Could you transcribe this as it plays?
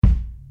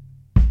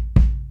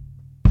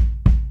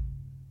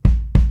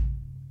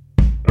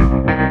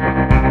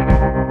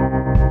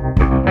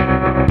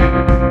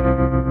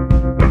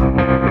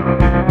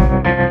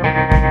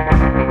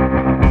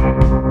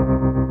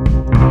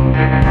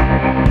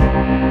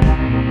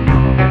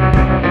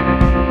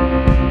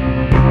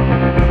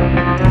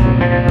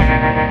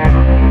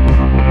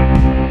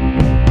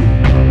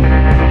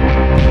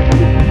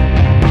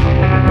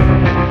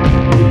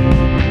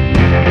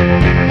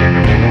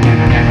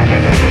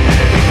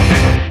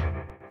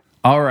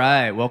All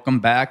right, welcome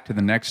back to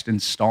the next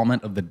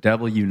installment of The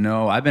Devil You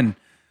Know. I've been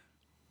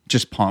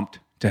just pumped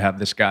to have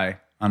this guy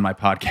on my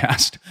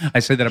podcast. I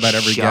say that about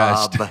every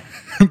guest.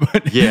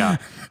 But yeah.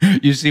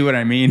 You see what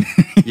I mean?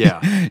 Yeah.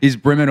 He's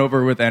brimming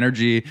over with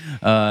energy.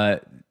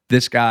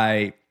 This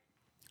guy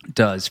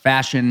does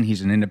fashion.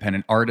 He's an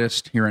independent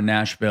artist here in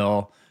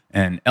Nashville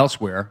and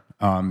elsewhere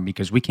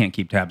because we can't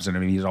keep tabs on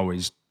him. He's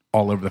always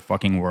all over the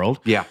fucking world.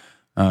 Yeah.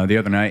 The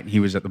other night, he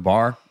was at the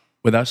bar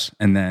with us,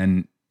 and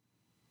then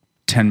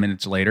 10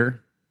 minutes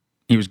later,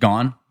 he was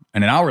gone.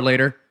 And an hour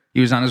later, he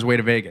was on his way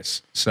to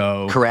Vegas.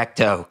 So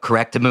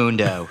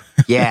Correctamundo.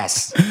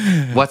 Yes.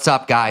 What's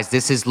up, guys?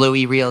 This is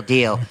Louie Real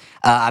Deal.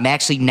 I'm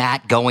actually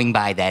not going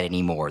by that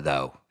anymore,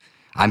 though.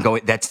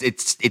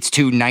 It's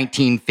too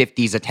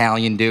 1950s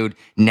Italian, dude.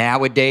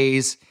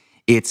 Nowadays,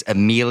 it's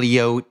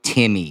Emilio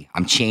Timmy.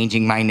 I'm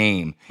changing my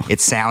name. It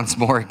sounds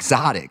more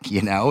exotic,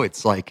 you know?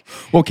 It's like...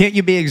 Well, can't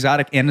you be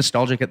exotic and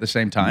nostalgic at the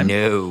same time?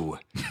 No.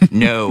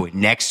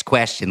 Next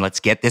question. Let's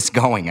get this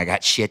going. I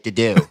got shit to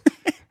do.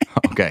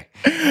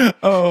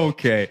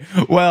 Okay.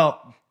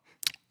 Well,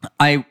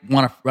 I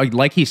want to...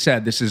 Like he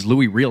said, this is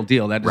Louie Real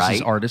Deal. That is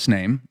his artist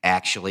name.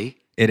 Actually.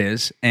 It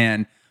is.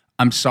 And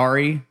I'm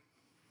sorry,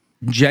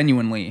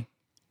 genuinely,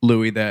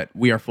 Louie, that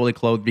we are fully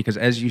clothed because,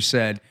 as you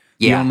said...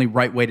 The only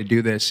right way to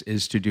do this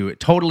is to do it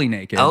totally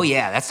naked. Oh,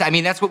 yeah.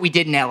 That's what we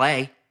did in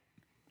L.A.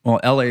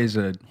 Well, L.A. is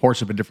a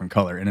horse of a different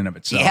color in and of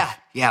itself.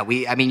 Yeah.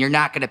 You're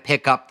not going to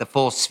pick up the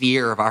full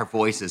sphere of our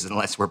voices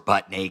unless we're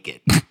butt naked.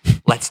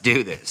 Let's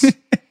do this.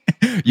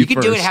 You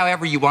can do it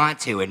however you want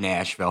to in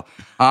Nashville.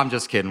 I'm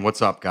just kidding.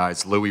 What's up,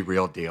 guys? Louie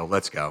Real Deal.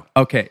 Let's go.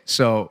 Okay,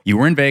 so you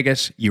were in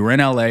Vegas, you were in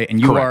L.A., and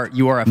you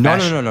are a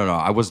fashion... No.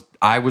 I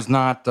was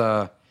not...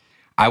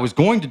 I was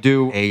going to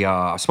do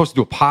I was supposed to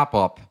do a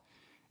pop-up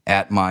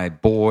at my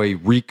boy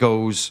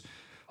Rico's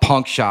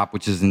punk shop,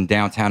 which is in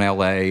downtown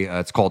LA.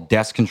 It's called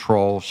Desk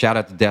Control. Shout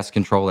out to Desk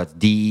Control. That's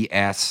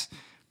DES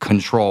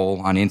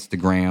Control on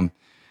Instagram.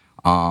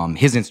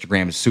 His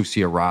Instagram is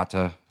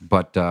Suciarata,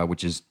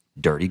 which is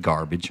dirty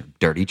garbage or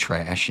dirty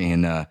trash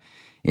in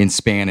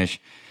Spanish.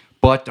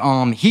 But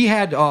he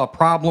had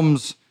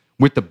problems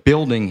with the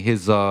building.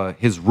 His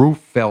roof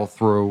fell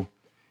through,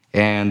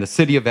 and the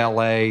city of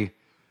LA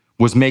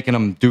was making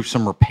him do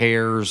some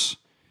repairs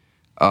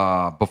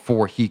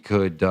before he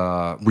could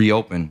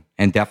reopen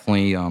and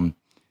definitely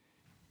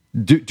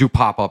do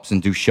pop-ups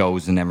and do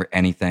shows and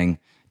anything,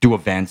 do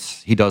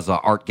events. He does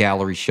art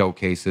gallery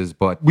showcases.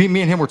 But me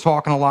and him were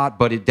talking a lot,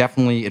 but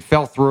it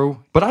fell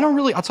through. But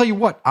I'll tell you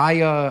what,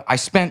 I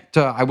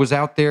was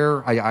out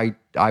there,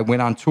 I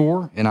went on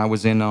tour, and I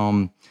was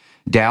in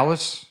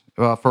Dallas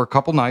for a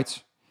couple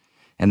nights.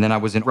 And then I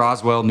was in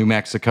Roswell, New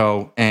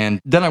Mexico,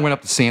 and then I went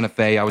up to Santa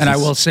Fe. I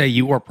will say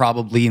you were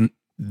probably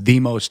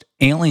the most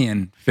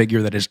alien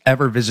figure that has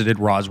ever visited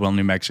Roswell,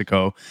 New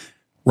Mexico.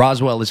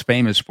 Roswell is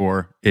famous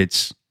for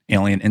its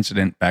alien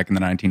incident back in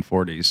the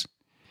 1940s.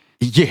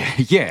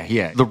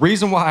 Yeah. The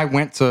reason why I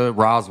went to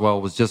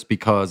Roswell was just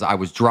because I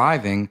was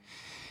driving,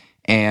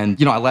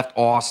 and I left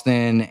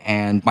Austin,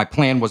 and my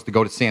plan was to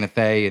go to Santa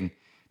Fe, and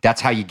that's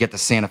how you get to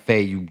Santa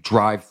Fe. You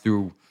drive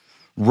through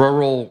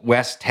rural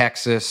West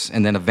Texas,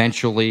 and then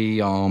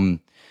eventually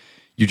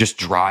you just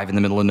drive in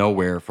the middle of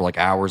nowhere for like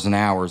hours and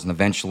hours, and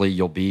eventually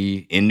you'll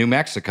be in New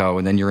Mexico,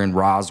 and then you're in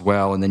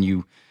Roswell, and then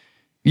you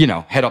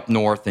head up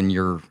north, and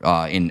you're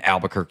in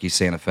Albuquerque,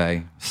 Santa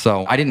Fe.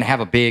 So I didn't have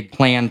a big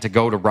plan to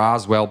go to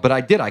Roswell, but I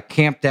did. I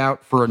camped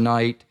out for a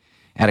night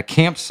at a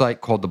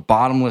campsite called the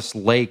Bottomless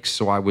Lake,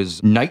 so I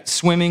was night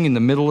swimming in the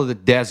middle of the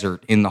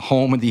desert in the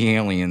home of the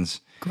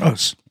aliens.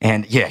 Gross.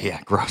 And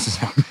yeah, gross.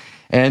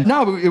 And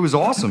no, it was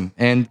awesome.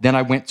 And then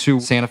I went to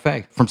Santa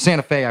Fe. From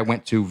Santa Fe, I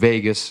went to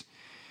Vegas.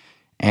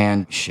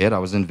 And I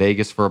was in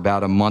Vegas for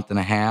about a month and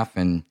a half,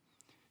 and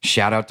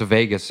shout out to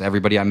Vegas.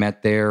 Everybody I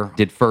met there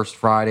did First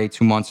Friday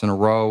 2 months in a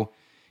row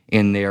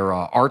in their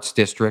arts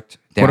district.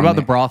 What about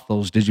the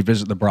brothels? Did you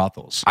visit the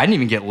brothels? I didn't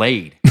even get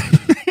laid.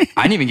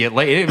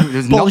 It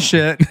was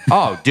bullshit.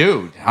 Oh,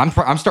 dude.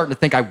 I'm starting to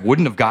think I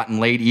wouldn't have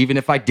gotten laid even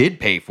if I did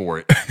pay for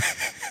it.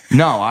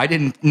 No, I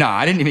didn't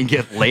even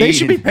get laid. They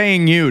should be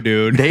paying you,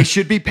 dude. They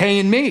should be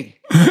paying me.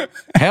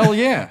 Hell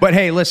yeah. But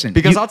hey, listen.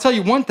 Because I'll tell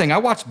you one thing. I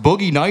watched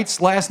Boogie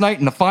Nights last night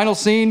in the final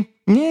scene.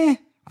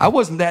 I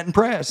wasn't that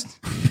impressed.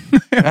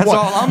 That's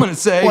all I'm going to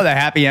say. What, a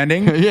happy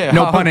ending? Yeah.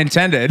 No pun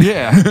intended.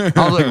 Yeah.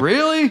 I was like,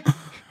 really?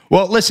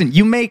 Well, listen,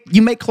 you make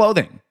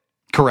clothing.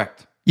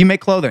 Correct. You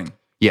make clothing.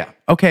 Yeah.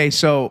 Okay,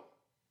 so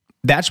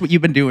that's what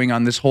you've been doing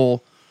on this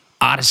whole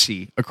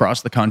odyssey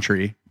across the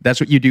country. That's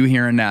what you do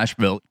here in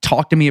Nashville.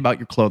 Talk to me about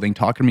your clothing.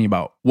 Talk to me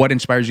about what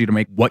inspires you to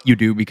make what you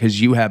do, because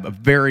you have a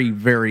very,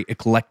 very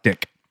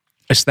eclectic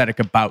aesthetic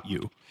about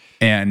you.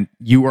 And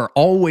you are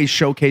always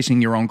showcasing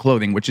your own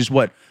clothing, which is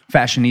what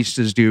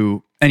fashionistas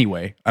do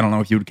anyway. I don't know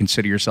if you would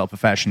consider yourself a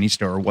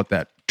fashionista or what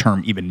that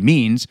term even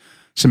means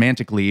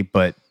semantically,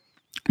 but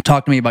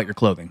talk to me about your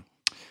clothing.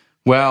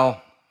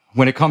 Well,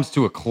 when it comes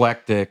to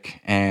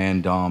eclectic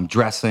and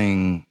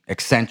dressing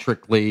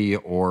eccentrically,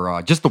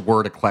 or just the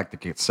word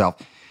eclectic itself,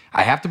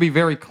 I have to be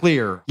very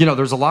clear. You know,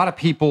 there's a lot of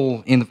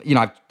people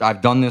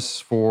I've done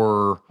this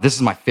this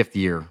is my 5th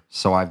year.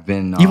 So I've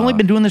been. You've only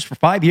been doing this for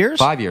 5 years?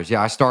 5 years,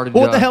 yeah. I started.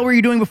 Well, what the hell were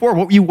you doing before?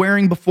 What were you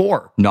wearing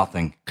before?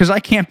 Nothing. Because I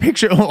can't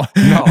picture. No,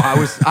 I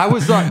was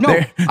no.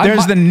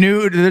 There's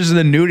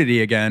the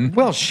nudity again.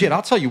 Well, shit,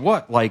 I'll tell you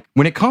what. Like,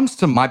 when it comes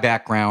to my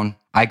background,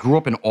 I grew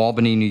up in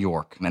Albany, New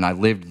York, and I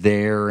lived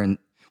there. And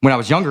when I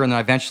was younger, and then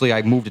eventually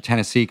I moved to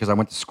Tennessee because I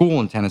went to school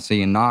in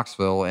Tennessee in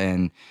Knoxville,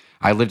 and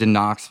I lived in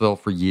Knoxville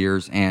for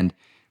years. And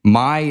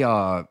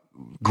my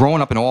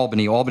growing up in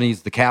Albany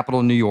is the capital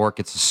of New York.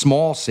 It's a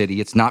small city.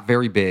 It's not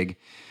very big,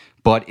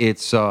 but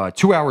it's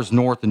 2 hours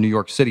north of New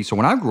York City. So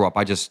when I grew up,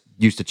 I just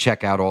used to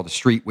check out all the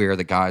streetwear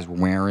the guys were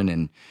wearing,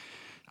 and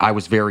I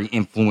was very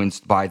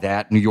influenced by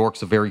that. New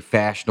York's a very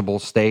fashionable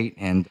state.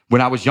 And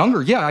when I was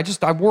younger,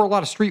 I wore a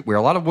lot of streetwear,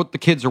 a lot of what the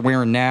kids are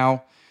wearing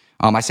now.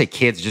 I say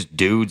kids, just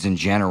dudes in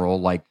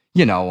general, like,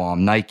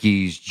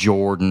 Nikes,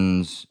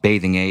 Jordans,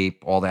 Bathing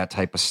Ape, all that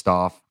type of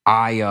stuff.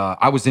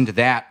 I was into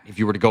that. If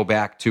you were to go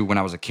back to when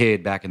I was a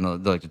kid, back in the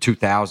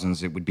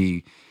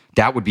 2000s,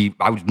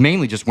 I was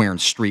mainly just wearing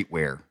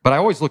streetwear. But I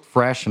always looked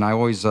fresh, and I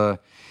always, when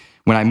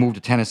I moved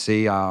to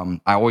Tennessee, I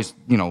always,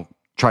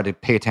 tried to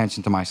pay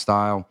attention to my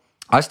style.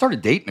 I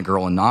started dating a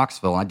girl in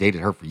Knoxville, and I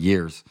dated her for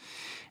years.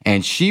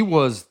 And she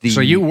was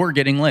So you were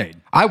getting laid?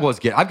 I've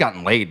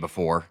gotten laid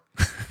before.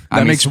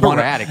 That makes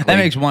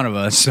one of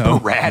us. So.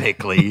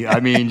 Sporadically. I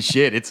mean,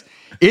 shit,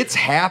 it's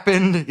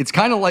happened. It's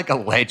kind of like a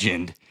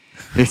legend.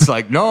 It's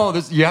like, no,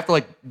 you have to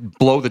like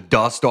blow the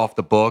dust off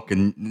the book,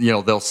 and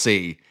they'll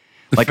see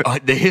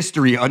like the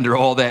history under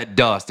all that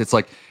dust. It's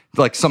like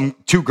some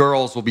 2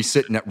 girls will be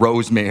sitting at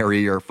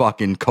Rosemary or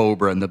fucking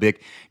Cobra, and they'll be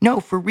like, no,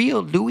 for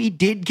real, Louie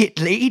did get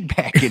laid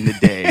back in the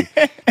day.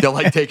 They'll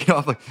like take it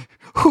off like,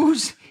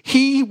 who's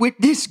he with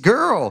this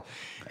girl?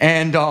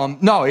 And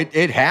no,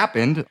 it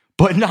happened.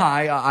 But no,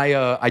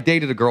 I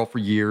dated a girl for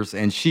years,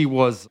 and she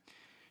was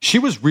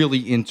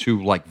really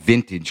into like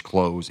vintage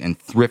clothes and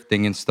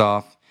thrifting and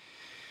stuff.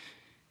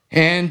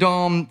 And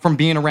from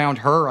being around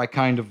her, I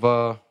kind of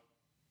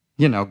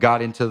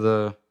got into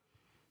the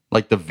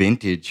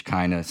vintage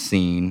kind of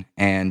scene.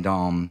 And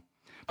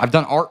I've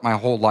done art my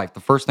whole life.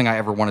 The first thing I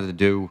ever wanted to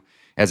do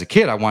as a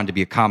kid, I wanted to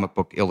be a comic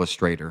book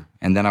illustrator,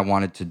 and then I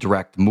wanted to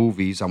direct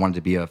movies. I wanted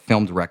to be a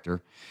film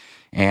director,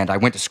 and I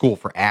went to school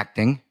for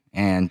acting.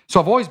 And so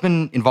I've always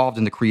been involved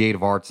in the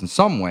creative arts in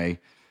some way.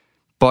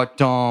 But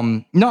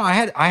no, I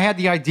had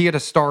the idea to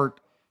start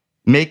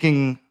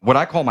making what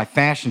I call my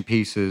fashion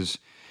pieces,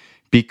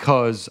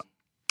 because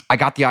I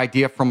got the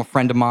idea from a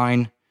friend of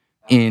mine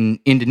in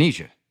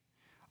Indonesia.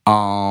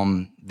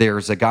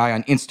 There's a guy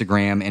on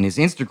Instagram, and his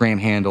Instagram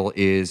handle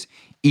is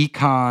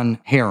Econ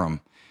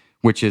Harem,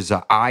 which is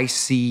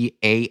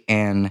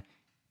ICAN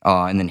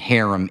and then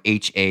Harem,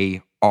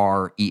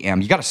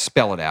 HAREM. You got to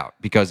spell it out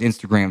because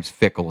Instagram's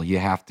fickle. You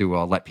have to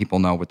let people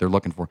know what they're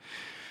looking for.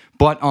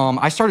 But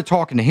I started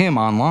talking to him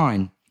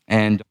online,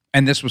 and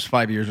this was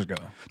 5 years ago.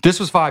 This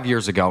was 5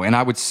 years ago, and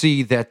I would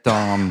see that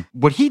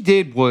what he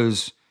did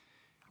was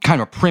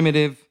kind of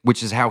primitive,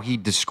 which is how he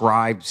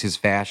describes his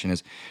fashion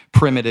as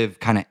primitive,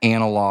 kind of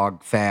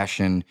analog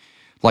fashion,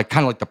 kind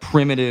of like the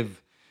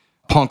primitive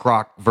punk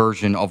rock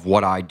version of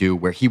what I do,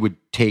 where he would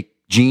take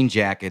jean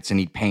jackets and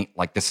he'd paint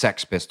like the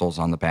Sex Pistols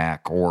on the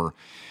back, or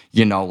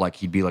like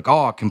he'd be like,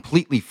 oh,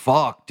 completely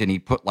fucked, and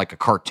he'd put like a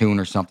cartoon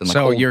or something.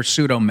 So your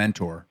pseudo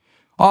mentor.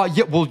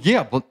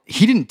 Yeah, but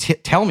he didn't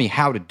tell me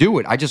how to do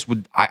it.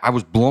 I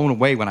was blown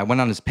away when I went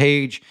on his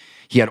page.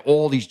 He had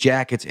all these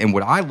jackets, and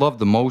what I loved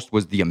the most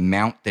was the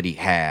amount that he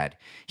had.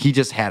 He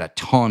just had a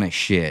ton of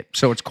shit.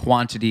 So it's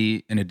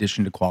quantity in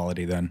addition to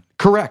quality then?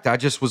 Correct. I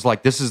just was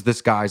like, this is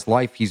this guy's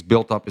life. He's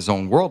built up his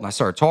own world, and I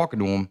started talking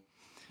to him,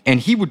 and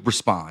he would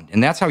respond.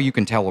 And that's how you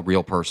can tell a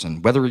real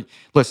person.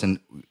 Listen,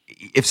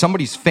 if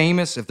somebody's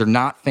famous, if they're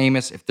not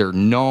famous, if they're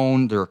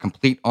known, they're a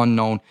complete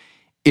unknown,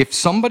 if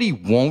somebody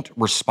won't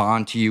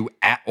respond to you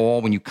at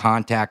all when you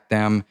contact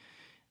them,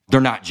 they're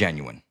not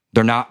genuine.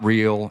 They're not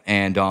real.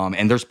 And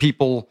there's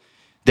people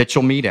that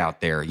you'll meet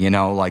out there,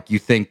 like you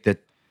think that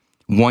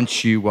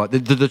once you,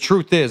 the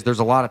truth is there's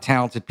a lot of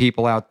talented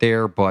people out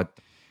there, but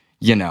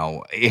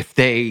if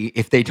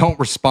they don't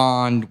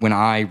respond when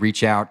I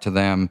reach out to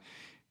them,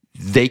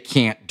 they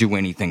can't do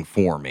anything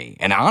for me.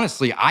 And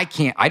honestly, I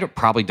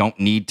probably don't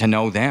need to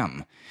know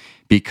them,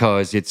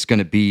 because it's going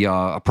to be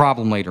a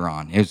problem later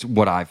on, is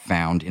what I've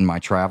found in my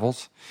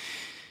travels.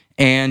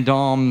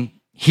 And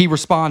he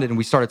responded, and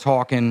we started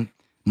talking.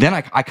 Then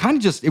I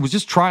kind of it was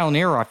just trial and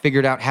error. I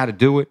figured out how to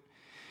do it,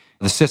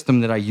 the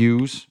system that I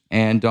use,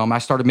 and I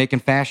started making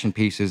fashion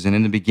pieces. And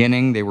in the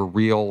beginning, they were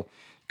real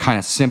kind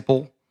of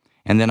simple.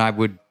 And then I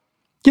would,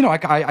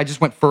 I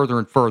just went further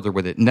and further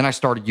with it. And then I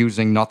started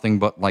using nothing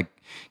but like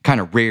kind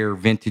of rare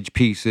vintage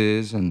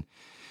pieces. And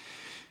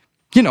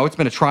it's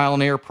been a trial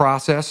and error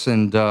process,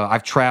 and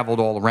I've traveled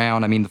all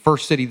around. I mean, the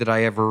first city that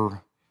I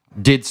ever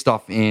did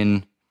stuff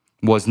in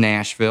was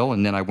Nashville,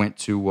 and then I went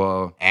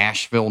to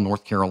Asheville,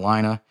 North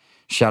Carolina.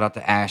 Shout out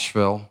to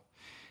Asheville.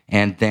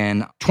 And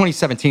then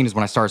 2017 is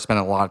when I started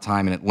spending a lot of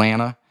time in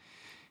Atlanta.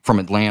 From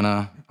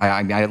Atlanta,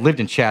 I lived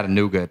in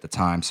Chattanooga at the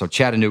time, so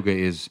Chattanooga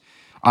is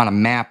on a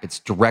map. It's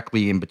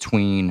directly in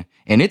between,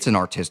 and it's an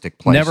artistic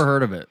place. Never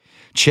heard of it.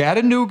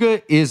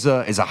 Chattanooga is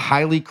a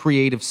highly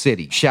creative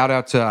city. Shout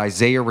out to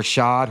Isaiah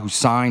Rashad, who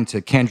signed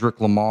to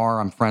Kendrick Lamar.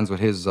 I'm friends with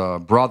his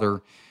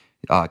brother,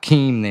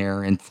 Keem,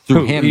 there, and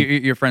through him.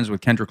 You're friends with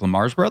Kendrick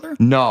Lamar's brother?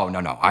 No.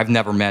 I've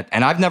never met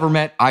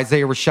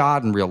Isaiah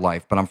Rashad in real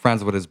life, but I'm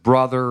friends with his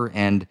brother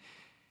and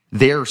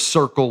their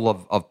circle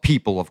of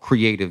people, of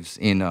creatives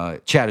in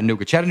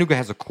Chattanooga. Chattanooga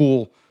has a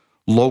cool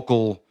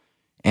local,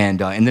 and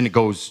then it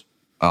goes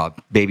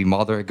baby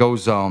mother. It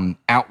goes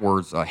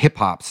outwards, hip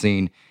hop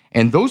scene.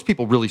 And those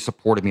people really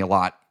supported me a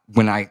lot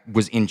when I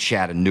was in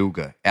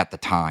Chattanooga at the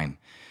time.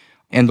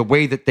 And the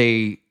way that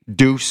they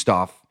do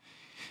stuff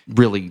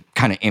really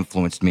kind of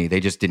influenced me. They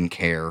just didn't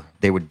care.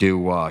 They would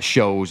do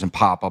shows and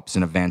pop-ups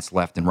and events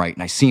left and right.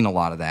 And I seen a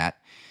lot of that.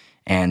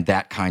 And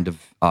that kind of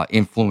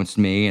influenced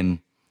me. And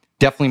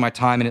definitely my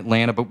time in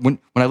Atlanta. But when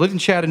I lived in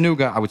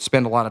Chattanooga, I would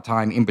spend a lot of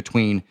time in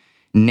between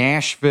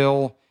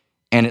Nashville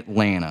and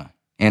Atlanta.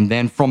 And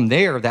then from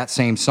there, that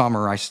same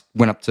summer, I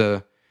went up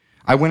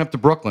to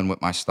Brooklyn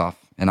with my stuff,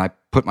 and I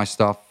put my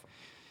stuff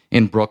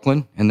in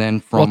Brooklyn, and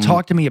then from... Well,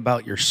 talk to me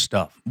about your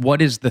stuff.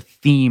 What is the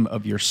theme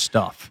of your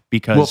stuff?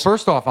 Because... Well,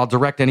 first off, I'll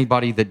direct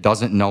anybody that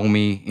doesn't know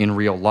me in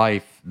real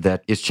life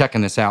that is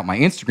checking this out. My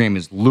Instagram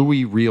is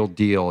Louie Real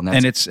Deal.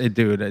 And it's,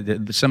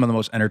 dude, some of the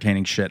most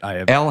entertaining shit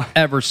I have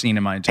ever seen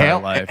in my entire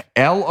life.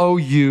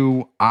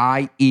 Louie,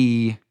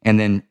 and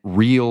then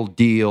Real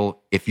Deal.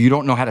 If you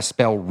don't know how to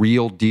spell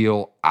Real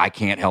Deal, I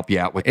can't help you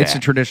out with that. It's a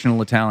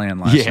traditional Italian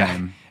last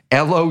name.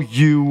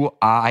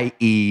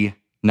 Louie,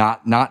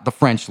 not the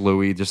French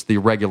Louis, just the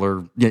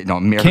regular,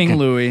 American. King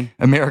Louis.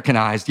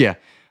 Americanized, yeah.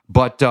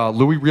 But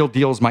Louie Real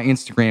Deal is my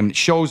Instagram. It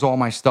shows all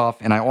my stuff,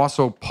 and I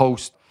also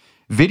post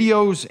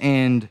videos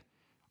and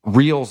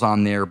reels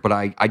on there, but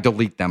I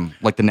delete them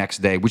like the next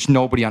day, which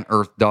nobody on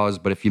earth does.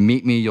 But if you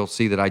meet me, you'll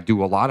see that I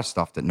do a lot of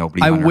stuff that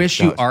nobody on earth does. I wish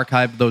you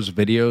archived those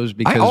videos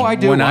because I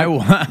do.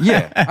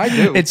 Yeah, I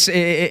do.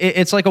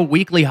 It's like a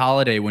weekly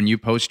holiday when you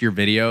post your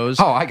videos.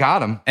 Oh, I got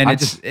them. And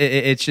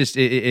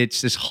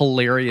it's this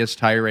hilarious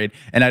tirade.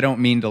 And I don't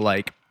mean to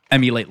like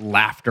emulate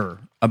laughter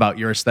about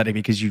your aesthetic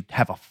because you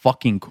have a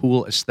fucking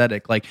cool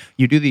aesthetic. Like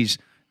you do these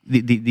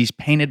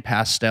painted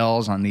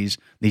pastels on these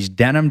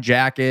denim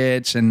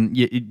jackets, and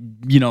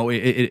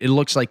it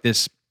looks like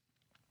this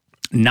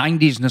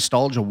 90s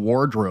nostalgia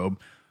wardrobe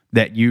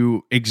that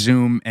you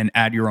exhume and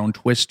add your own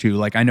twist to.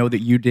 Like I know that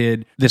you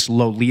did this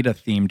Lolita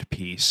themed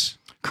piece.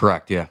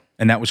 Correct, yeah.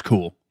 And that was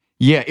cool.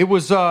 Yeah, it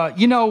was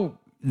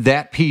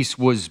that piece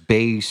was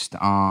based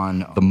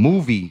on the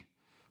movie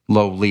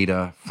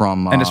Lolita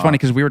from... And it's funny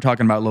because we were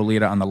talking about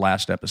Lolita on the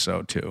last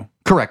episode too.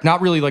 Correct. Not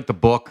really like the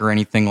book or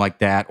anything like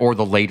that or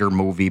the later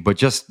movie, but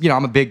just,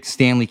 I'm a big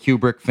Stanley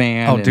Kubrick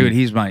fan. Oh, dude,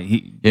 he's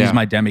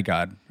my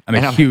demigod. I'm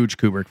a huge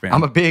Kubrick fan.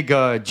 I'm a big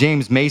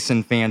James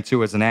Mason fan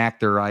too as an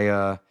actor.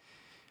 I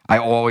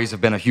always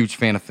have been a huge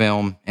fan of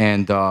film,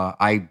 and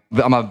I'm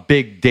a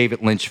big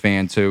David Lynch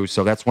fan too,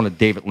 so that's one of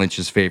David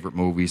Lynch's favorite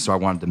movies, so I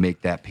wanted to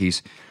make that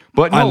piece.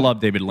 But no, I love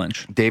David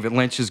Lynch. David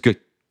Lynch is good.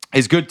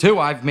 Is good too.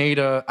 I've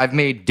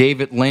made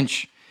David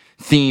Lynch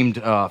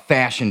themed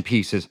fashion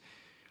pieces.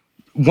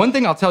 One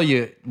thing I'll tell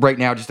you right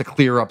now, just to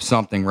clear up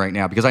something right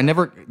now, because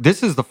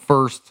this is the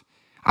first,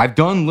 I've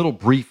done little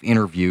brief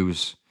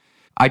interviews.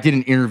 I did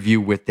an interview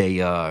with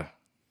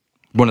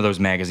one of those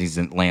magazines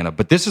in Atlanta,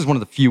 but this is one of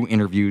the few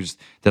interviews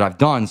that I've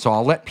done. So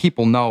I'll let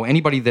people know,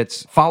 anybody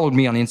that's followed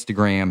me on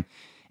Instagram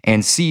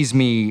and sees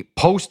me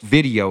post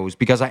videos,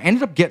 because I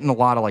ended up getting a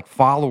lot of like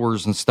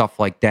followers and stuff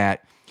like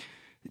that,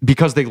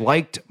 because they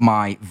liked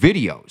my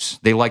videos.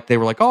 They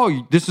were like,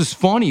 oh, this is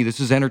funny,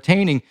 this is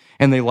entertaining,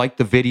 and they liked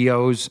the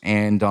videos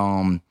and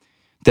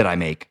that I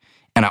make.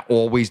 And I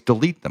always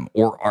delete them.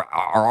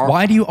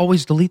 Why do you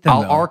always delete them?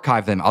 I'll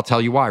archive them. I'll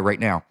tell you why right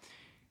now.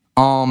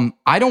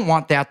 I don't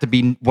want that to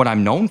be what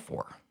I'm known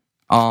for.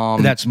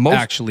 That's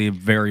actually a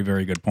very,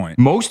 very good point.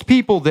 Most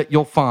people that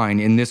you'll find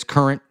in this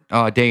current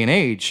day and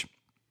age,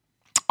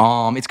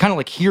 it's kind of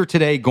like here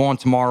today, gone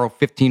tomorrow,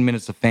 15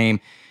 minutes of fame.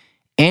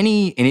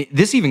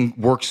 This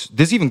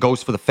even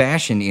goes for the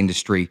fashion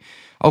industry.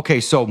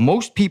 Okay, so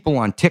most people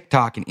on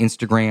TikTok and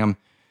Instagram,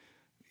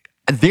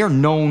 they're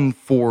known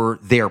for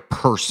their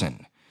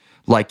person.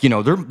 Like,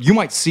 you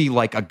might see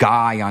like a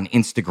guy on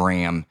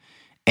Instagram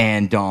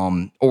and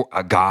or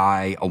a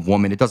guy, a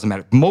woman, it doesn't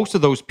matter. Most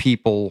of those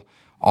people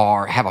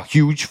have a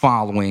huge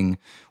following,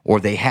 or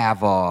they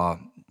have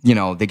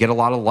they get a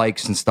lot of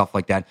likes and stuff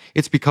like that.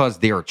 It's because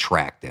they're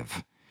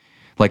attractive.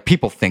 Like,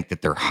 people think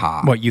that they're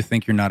hot. What, you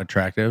think you're not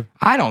attractive?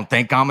 I don't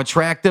think I'm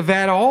attractive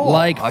at all.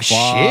 Like, shit,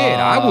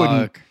 I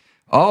wouldn't.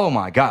 Oh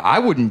my God, I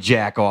wouldn't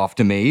jack off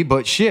to me,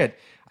 but shit,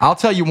 I'll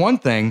tell you one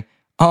thing,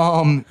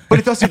 but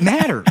it doesn't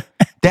matter.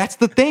 That's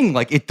the thing.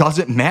 Like, it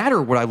doesn't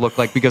matter what I look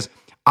like, because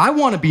I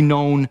want to be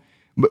known.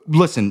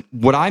 Listen,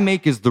 what I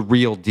make is the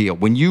real deal.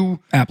 When you...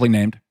 Aptly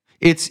named.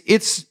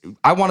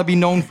 I want to be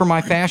known for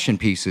my fashion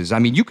pieces. I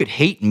mean, you could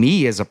hate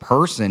me as a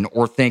person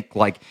or think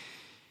like,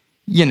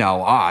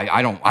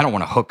 I don't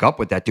want to hook up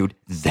with that dude.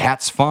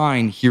 That's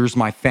fine. Here's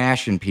my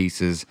fashion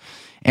pieces.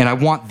 And I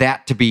want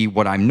that to be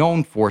what I'm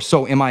known for.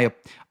 So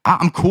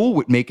I'm cool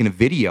with making a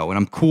video and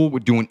I'm cool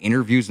with doing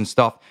interviews and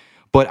stuff,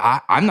 but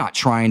I'm not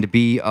trying to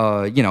be,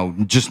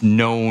 just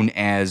known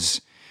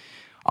as,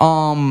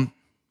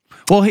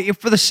 Well, hey,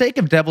 for the sake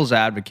of devil's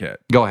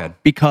advocate. Go ahead.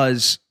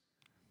 Because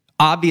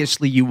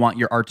obviously you want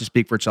your art to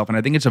speak for itself. And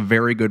I think it's a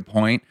very good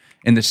point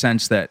in the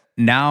sense that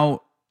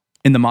now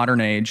in the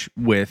modern age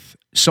with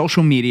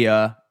social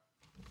media,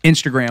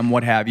 Instagram,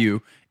 what have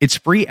you, it's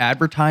free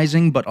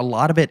advertising, but a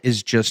lot of it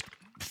is just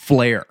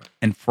flair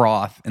and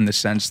froth in the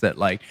sense that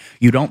like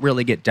you don't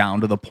really get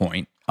down to the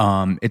point.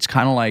 It's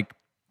kind of like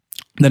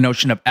the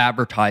notion of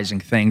advertising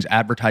things,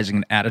 advertising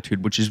an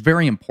attitude, which is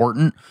very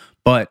important,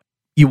 but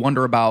you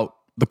wonder about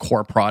the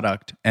core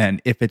product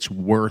and if it's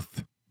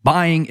worth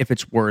buying, if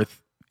it's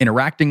worth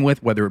interacting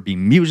with, whether it be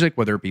music,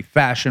 whether it be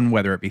fashion,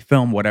 whether it be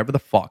film, whatever the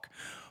fuck.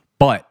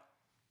 But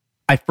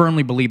I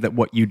firmly believe that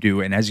what you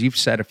do, and as you've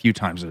said a few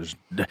times, there's,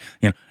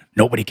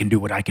 nobody can do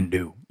what I can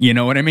do. You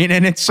know what I mean?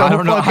 And it's so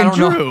fucking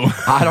true.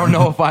 I don't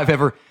know if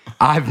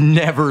I've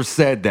never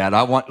said that.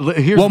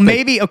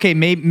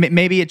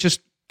 Maybe it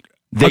just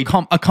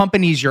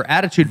accompanies your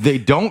attitude. They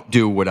don't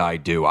do what I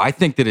do. I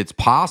think that it's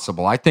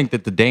possible. I think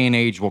that the day and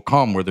age will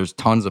come where there's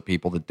tons of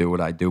people that do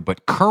what I do.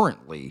 But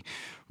currently,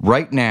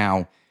 right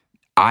now,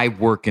 I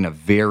work in a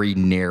very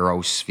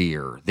narrow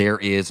sphere. There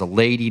is a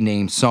lady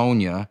named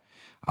Sonia.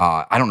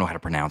 I don't know how to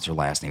pronounce her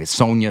last name. It's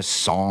Sonia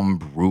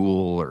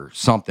Sombrul or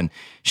something.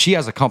 She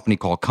has a company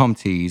called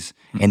Cumtees,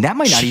 and that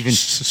might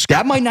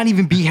not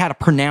even be how to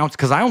pronounce,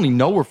 because I only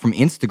know her from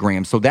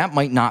Instagram, so that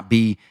might not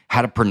be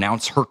how to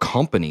pronounce her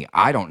company.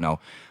 I don't know.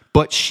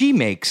 But she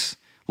makes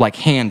like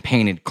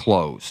hand-painted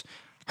clothes.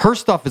 Her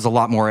stuff is a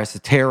lot more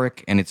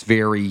esoteric, and it's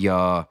very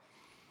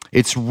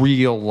it's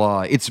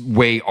real, it's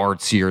way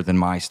artsier than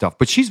my stuff,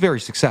 but she's very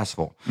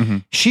successful. Mm-hmm.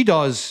 She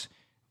does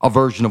a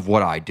version of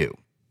what I do.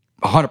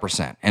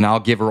 100%. And I'll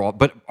give her all,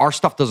 but our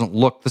stuff doesn't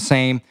look the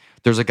same.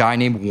 There's a guy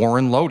named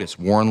Warren Lotus.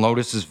 Warren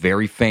Lotus is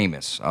very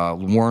famous.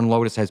 Warren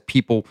Lotus has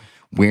people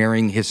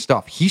wearing his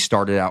stuff. He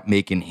started out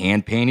making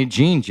hand-painted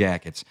jean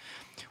jackets.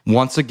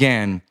 Once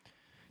again,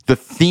 the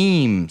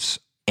themes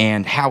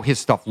and how his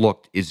stuff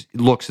looks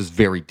is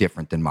very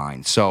different than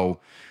mine.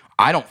 So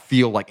I don't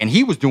feel like, and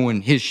he was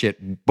doing his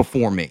shit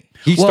before me.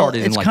 He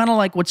started. It's kind of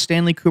like what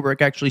Stanley Kubrick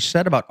actually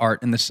said about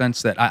art in the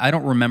sense that I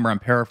don't remember. I'm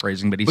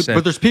paraphrasing, but he said.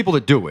 But there's people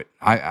that do it.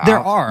 There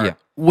are,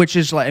 which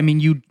is like, I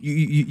mean,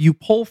 you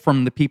pull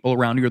from the people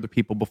around you or the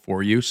people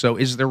before you. So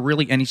is there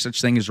really any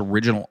such thing as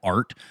original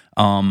art?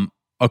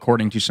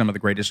 According to some of the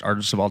greatest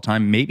artists of all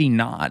time, maybe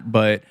not,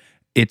 but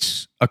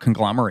it's a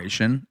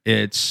conglomeration.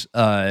 It's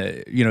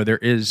there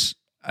is.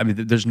 I mean,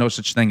 there's no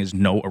such thing as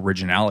no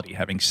originality,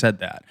 having said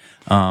that.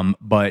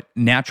 But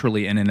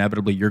naturally and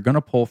inevitably, you're going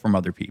to pull from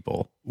other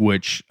people,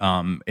 which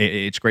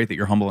it's great that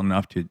you're humble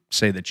enough to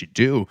say that you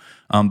do.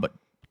 But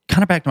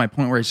kind of back to my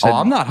point where I said...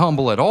 I'm not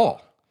humble at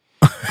all.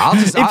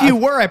 If you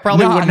were, I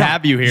probably wouldn't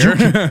have you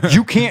here.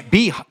 You can't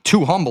be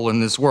too humble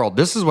in this world.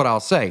 This is what I'll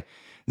say.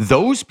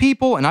 Those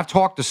people, and I've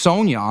talked to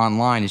Sonia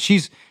online, and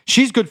she's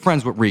good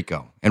friends with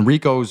Rico. And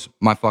Rico's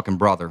my fucking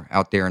brother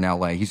out there in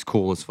L.A. He's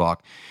cool as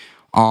fuck.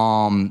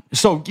 And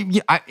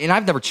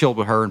I've never chilled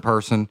with her in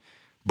person,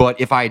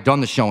 but if I had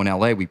done the show in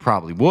LA, we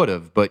probably would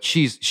have, but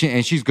she's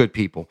good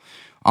people.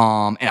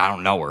 And I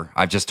don't know her.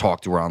 I've just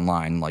talked to her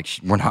online. Like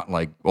we're not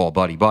like all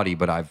buddy,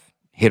 but I've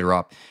hit her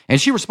up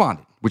and she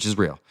responded, which is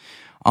real.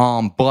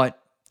 But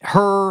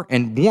her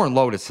and Warren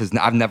Lotus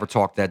I've never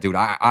talked to that dude.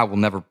 I'll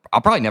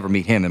probably never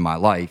meet him in my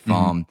life.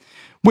 Mm-hmm.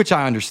 Which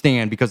I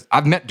understand because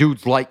I've met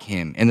dudes like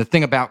him. And the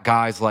thing about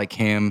guys like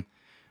him,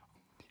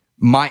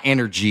 my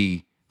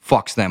energy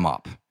fucks them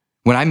up.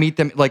 When I meet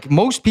them, like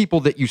most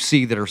people that you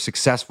see that are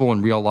successful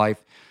in real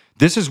life,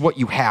 this is what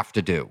you have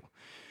to do.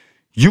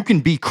 You can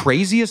be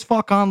crazy as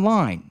fuck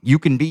online. You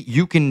can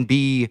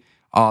be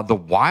the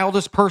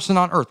wildest person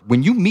on earth.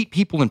 When you meet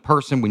people in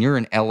person, when you're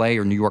in LA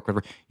or New York,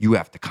 whatever, you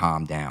have to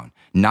calm down.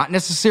 Not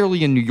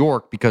necessarily in New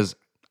York because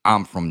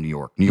I'm from New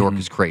York. New York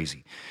is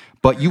crazy.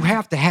 But you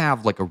have to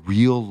have like a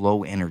real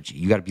low energy.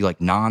 You got to be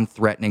like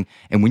non-threatening.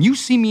 And when you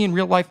see me in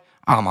real life,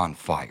 I'm on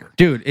fire,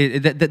 dude.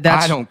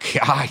 That's I don't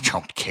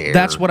care.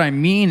 That's what I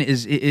mean.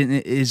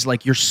 Is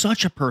like you're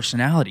such a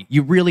personality.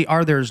 You really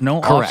are. There's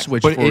no off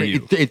switch for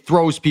you. It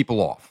throws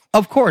people off,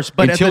 of course.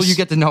 But until you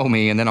get to know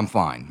me, and then I'm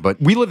fine. But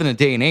we live in a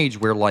day and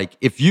age where, like,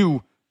 if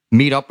you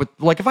meet up with,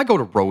 like, if I go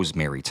to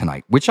Rosemary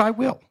tonight, which I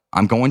will,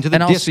 I'm going to the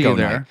disco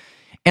night,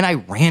 and I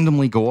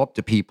randomly go up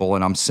to people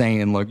and I'm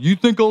saying, like, you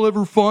think I'll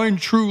ever find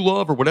true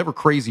love or whatever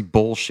crazy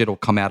bullshit will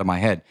come out of my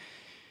head,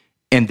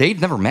 and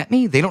they've never met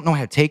me. They don't know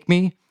how to take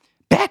me.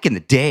 Back in the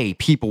day,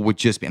 people would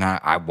just be, and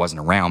I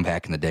wasn't around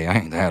back in the day. I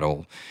ain't that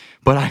old,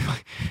 but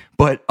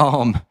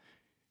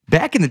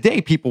back in the day,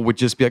 people would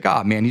just be like,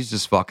 "Oh man, he's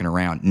just fucking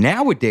around."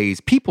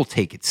 Nowadays, people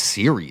take it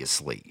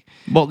seriously.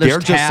 Well,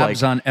 there's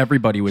tabs on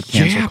everybody with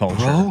cancel culture.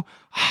 Bro.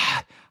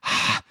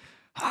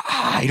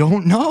 I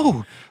don't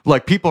know.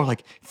 Like, people are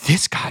like,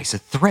 this guy's a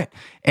threat.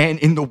 And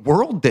in the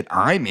world that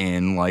I'm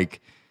in, like,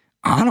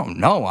 I don't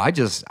know. I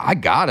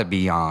gotta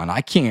be on.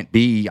 I can't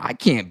be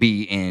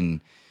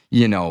in,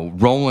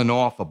 rolling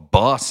off a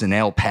bus in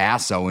El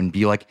Paso and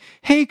be like,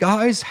 hey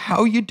guys,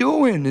 how you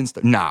doing? And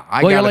nah,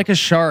 you're like a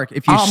shark.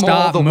 If you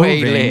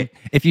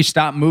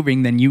stop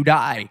moving, then you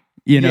die.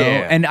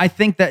 Yeah. And I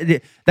think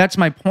that's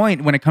my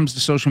point when it comes to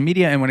social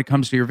media and when it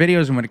comes to your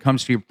videos and when it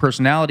comes to your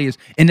personality is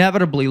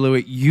inevitably,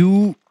 Louie,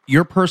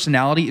 your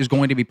personality is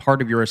going to be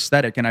part of your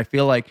aesthetic. And I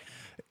feel like,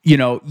 you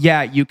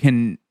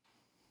can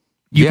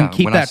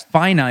keep that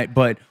finite,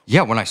 but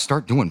when I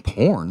start doing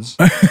porns,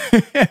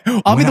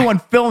 I'll be the one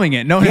filming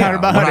it. No doubt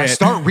about it. When I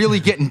start really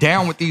getting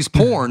down with these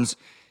porns,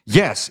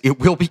 yes, it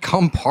will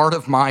become part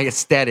of my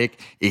aesthetic.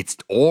 It's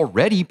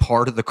already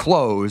part of the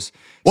clothes.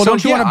 Well,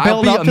 don't you want to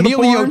build up to the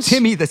Emilio porns?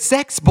 Timmy, the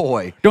sex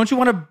boy. Don't you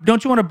want to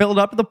build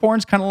up to the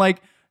porns? Kind of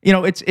like,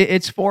 it's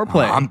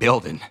foreplay. I'm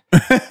building.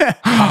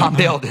 I'm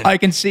building. I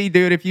can see,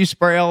 dude, if you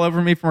spray all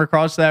over me from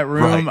across that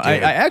room,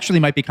 Right, I actually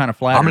might be kind of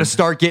flattered. I'm going to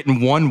start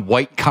getting one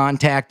white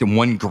contact and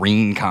one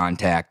green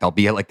contact. I'll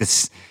be like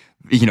this,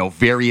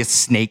 various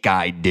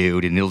snake-eyed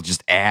dude, and it'll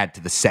just add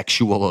to the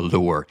sexual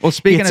allure. Well,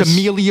 speaking it's of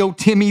Emilio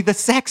Timmy, the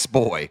sex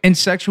boy. And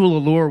sexual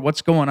allure,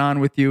 what's going on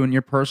with you in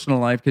your personal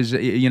life? Because,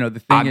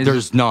 the thing is...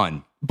 There's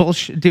none.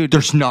 Bullshit, dude.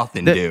 There's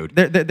nothing, dude.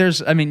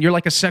 You're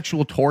like a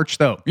sexual torch,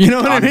 though. You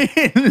know what I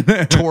mean?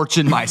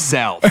 Torching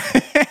myself.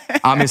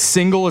 I'm as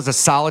single as a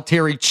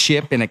solitary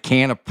chip in a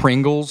can of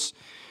Pringles.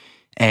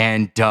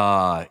 And,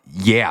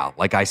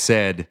 like I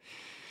said,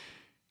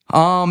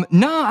 I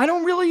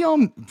don't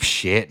really,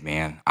 shit,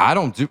 man. I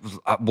don't do,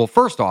 well,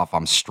 first off,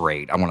 I'm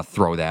straight. I want to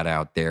throw that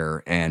out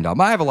there. And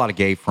I have a lot of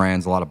gay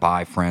friends, a lot of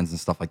bi friends and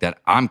stuff like that.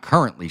 I'm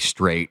currently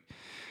straight.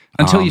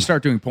 Until you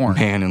start doing porn.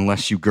 Man,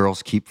 unless you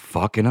girls keep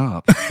fucking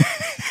up.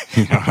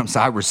 You know what I'm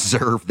saying? I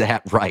reserve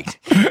that right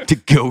to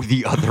go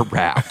the other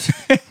route,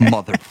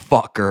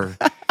 motherfucker.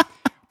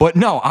 But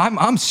no,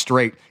 I'm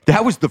straight.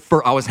 That was the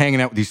first. I was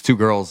hanging out with these two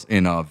girls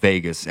in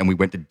Vegas, and we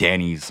went to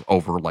Denny's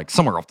over like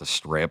somewhere off the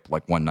strip.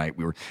 Like one night,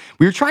 we were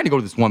trying to go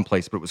to this one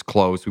place, but it was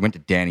closed. We went to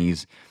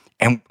Denny's,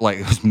 and like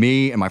it was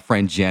me and my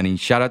friend Jenny.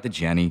 Shout out to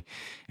Jenny,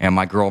 and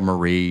my girl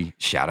Marie.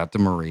 Shout out to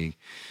Marie.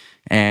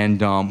 And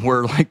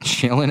we're like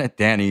chilling at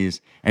Denny's,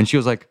 and she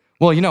was like,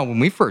 "Well, when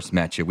we first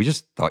met you, we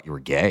just thought you were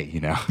gay,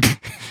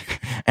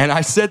 And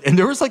I said, and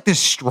there was like this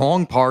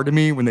strong part of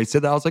me when they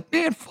said that. I was like,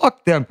 "Man,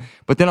 fuck them."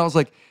 But then I was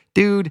like,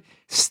 dude,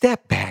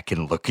 step back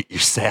and look at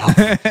yourself.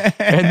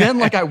 And then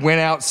like I went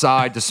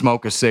outside to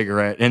smoke a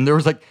cigarette, and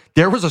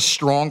there was a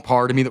strong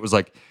part of me that was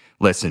like,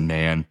 listen,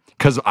 man,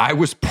 because I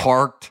was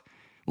parked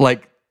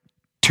like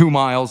 2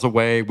 miles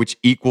away, which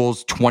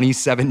equals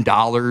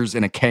 $27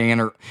 in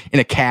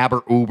a cab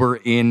or Uber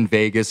in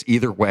Vegas,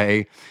 either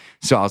way.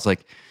 So I was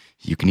like,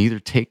 you can either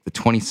take the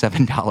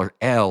 $27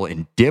 L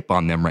and dip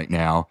on them right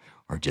now,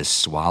 or just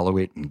swallow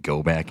it and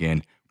go back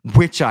in.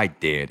 Which I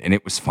did, and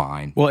it was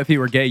fine. Well, if you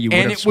were gay, you would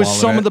have swallowed it. And it was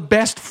some of the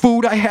best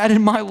food I had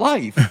in my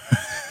life.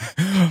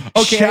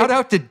 Okay. Shout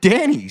out to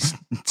Denny's.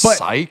 But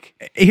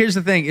psych. Here's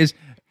the thing is,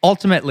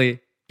 ultimately,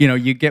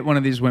 you get one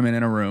of these women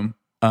in a room.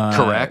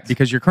 Correct.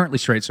 Because you're currently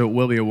straight, so it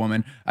will be a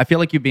woman. I feel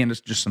like you'd be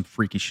into just some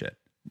freaky shit.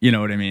 You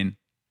know what I mean?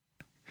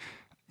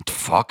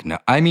 Fuck no.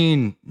 I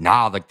mean,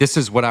 like this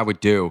is what I would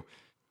do.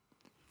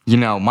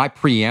 My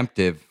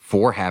preemptive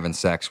for having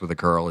sex with a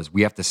girl is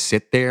we have to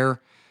sit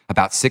there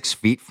about 6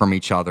 feet from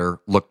each other,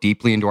 look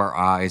deeply into our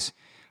eyes,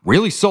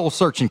 really soul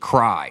search and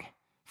cry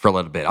for a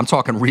little bit. I'm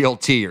talking real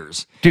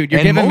tears. Dude,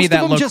 you're giving me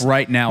that look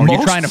right now. Are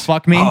you trying to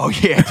fuck me? Oh,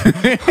 yeah.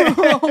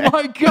 Oh,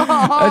 my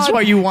God. That's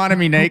why you wanted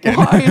me naked.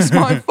 Why is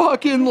my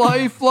fucking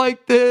life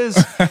like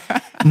this?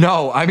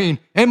 No, I mean,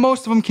 and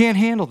most of them can't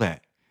handle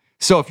that.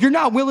 So if you're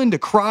not willing to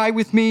cry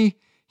with me,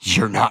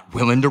 you're not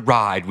willing to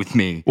ride with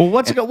me. Well,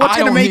 what's going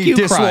to make you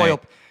cry?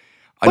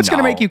 What's going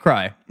to make you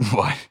cry?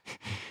 What?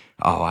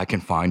 Oh, I can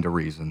find a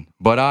reason.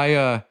 But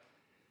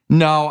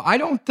no, I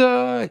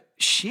don't,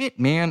 shit,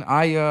 man.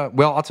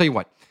 Well, I'll tell you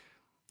what.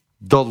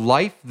 The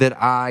life that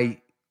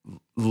I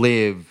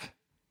live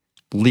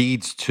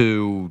leads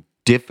to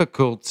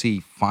difficulty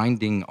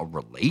finding a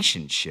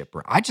relationship,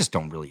 or I just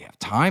don't really have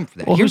time for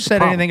that. Well, who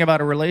said anything about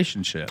a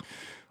relationship?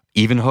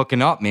 Even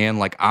hooking up, man.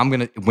 Like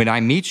when I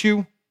meet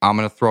you, I'm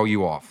going to throw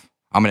you off.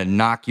 I'm going to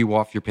knock you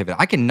off your pivot.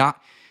 Part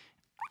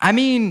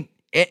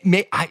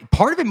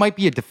of it might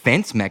be a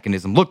defense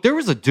mechanism. Look, there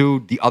was a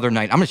dude the other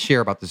night. I'm going to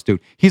share about this dude.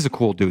 He's a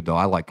cool dude, though.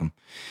 I like him.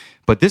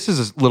 But this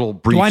is a little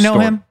brief story. Do I know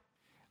him?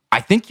 I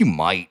think you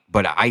might,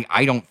 but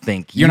I don't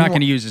think. You're not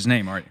going to use his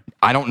name, are you?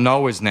 I don't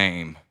know his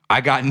name.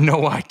 I got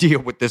no idea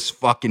what this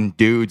fucking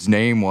dude's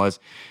name was.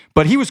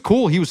 But he was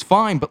cool. He was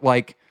fine. But,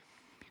 like,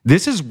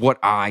 this is what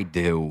I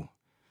do.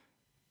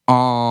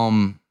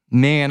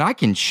 Man, I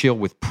can chill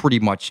with pretty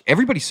much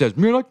everybody. Says,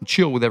 man, I can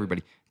chill with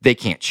everybody. They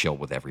can't chill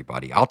with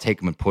everybody. I'll take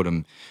them and put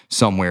them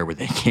somewhere where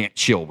they can't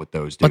chill with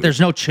those dudes. But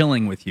there's no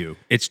chilling with you.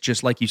 It's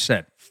just like you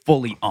said,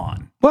 fully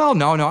on. Well,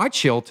 no, I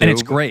chill too. And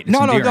it's great. It's no.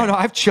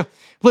 I've chill.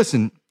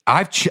 Listen,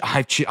 I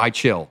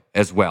chill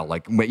as well.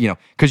 Like, you know,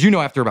 because, you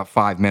know, after about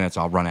 5 minutes,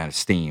 I'll run out of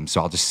steam.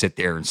 So I'll just sit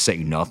there and say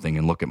nothing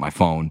and look at my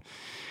phone.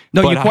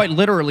 No, But you quite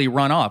literally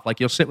run off. Like,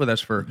 you'll sit with us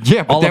for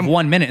but all then, of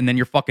 1 minute, and then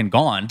you're fucking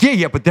gone.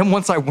 Yeah. But then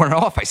once I run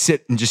off, I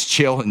sit and just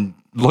chill and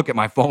look at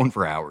my phone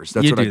for hours.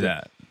 That's you what I do do.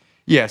 that.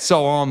 Yeah.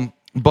 So,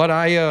 but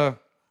I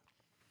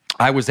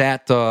was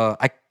at,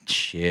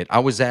 I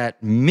was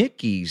at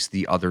Mickey's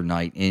the other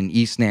night in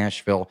East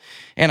Nashville,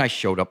 and I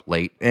showed up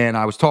late, and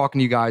I was talking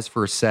to you guys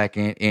for a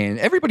second, and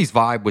everybody's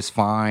vibe was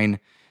fine,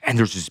 and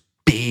there's this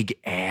big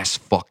ass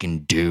fucking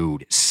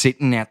dude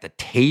sitting at the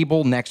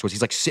table next to us.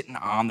 He's like sitting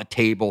on the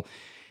table.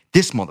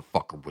 This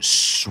motherfucker was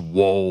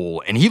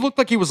swole, and he looked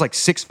like he was like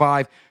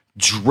 6'5",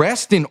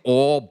 dressed in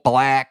all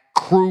black,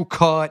 crew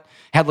cut,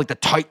 had like the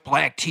tight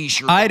black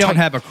t-shirt. I don't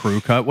have a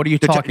crew cut. What are you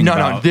talking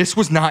about? No, this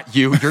was not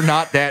you. You're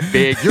not that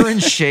big. You're in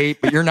shape,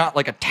 but you're not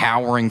like a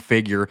towering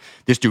figure.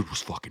 This dude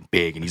was fucking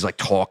big, and he's like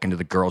talking to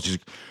the girls. He's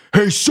like,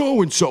 hey,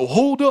 so-and-so,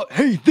 hold up.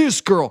 Hey,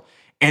 this girl.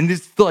 And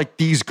it's like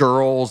these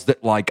girls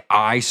that like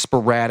I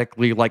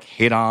sporadically like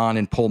hit on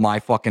and pull my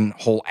fucking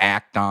whole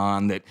act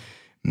on that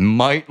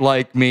might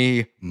like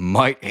me,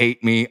 might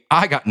hate me.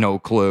 I got no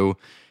clue.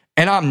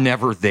 And I'm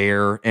never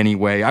there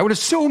anyway. I would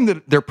assume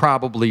that they're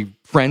probably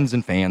friends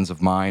and fans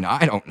of mine.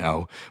 I don't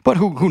know. But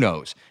who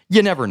knows?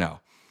 You never know.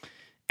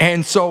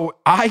 And so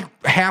I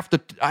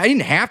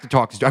didn't have to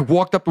talk to this. I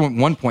walked up to him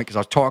at one point because I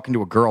was talking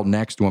to a girl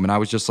next to him, and I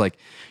was just like,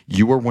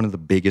 you are one of the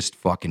biggest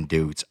fucking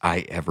dudes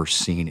I ever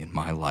seen in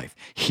my life.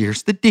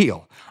 Here's the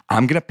deal.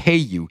 I'm going to pay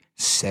you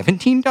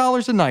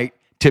 $17 a night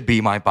to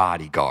be my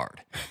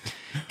bodyguard.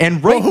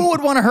 And well, who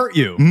would want to hurt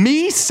you?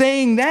 Me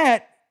saying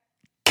that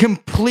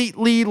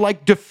completely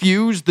like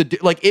diffuse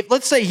like, if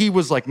let's say he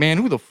was like, man,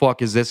 who the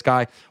fuck is this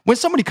guy? When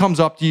somebody comes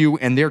up to you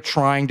and they're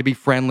trying to be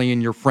friendly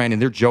and your friend and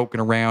they're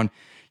joking around,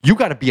 you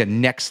got to be a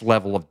next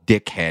level of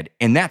dickhead,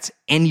 and that's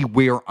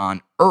anywhere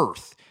on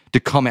earth to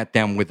come at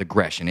them with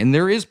aggression. And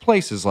there is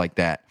places like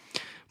that,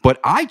 but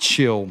I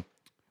chill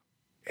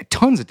at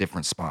tons of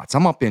different spots.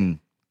 I'm up in,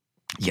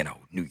 you know,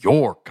 New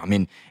York. I'm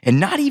in, and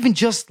not even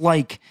just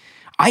like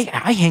I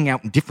hang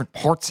out in different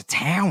parts of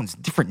towns,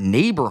 different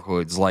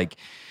neighborhoods, like.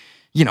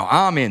 You know,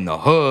 I'm in the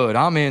hood.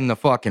 I'm in the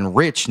fucking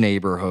rich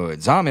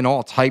neighborhoods. I'm in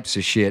all types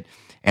of shit.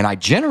 And I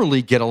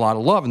generally get a lot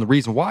of love. And the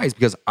reason why is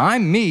because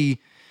I'm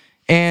me.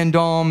 And,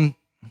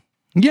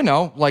 you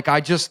know, like I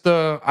just,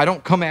 I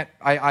don't come at,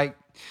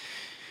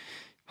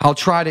 I'll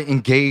try to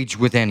engage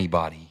with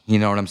anybody. You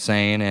know what I'm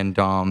saying? And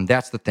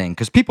that's the thing.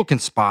 Because people can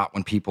spot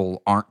when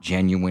people aren't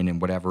genuine and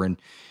whatever.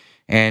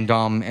 And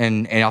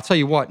I'll tell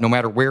you what, no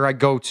matter where I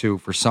go to,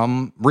 for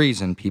some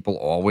reason, people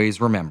always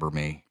remember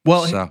me.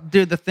 Well, so,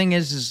 dude, the thing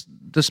is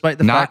despite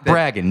the not fact that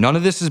bragging. None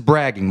of this is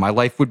bragging. My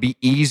life would be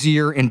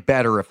easier and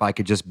better if I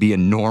could just be a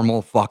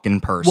normal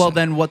fucking person. well,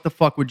 then what the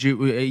fuck would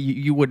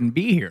you wouldn't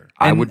be here?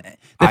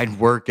 I'd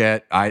work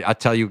at. I'll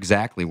tell you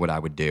exactly what I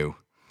would do.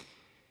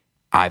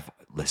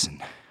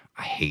 Listen.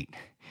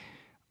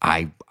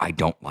 I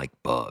don't like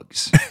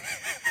bugs.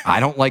 I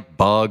don't like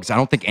bugs. I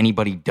don't think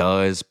anybody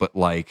does, but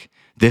like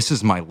this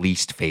is my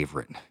least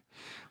favorite.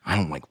 I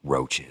don't like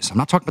roaches. I'm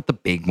not talking about the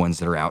big ones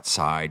that are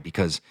outside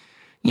because,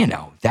 you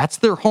know, that's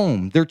their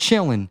home. They're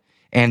chilling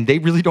and they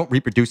really don't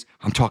reproduce.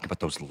 I'm talking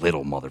about those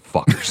little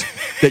motherfuckers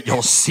that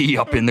you'll see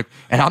up in the,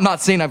 and I'm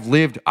not saying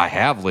I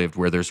have lived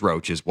where there's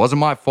roaches. Wasn't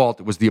my fault.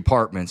 It was the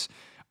apartments.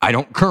 I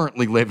don't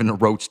currently live in a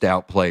roached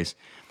out place.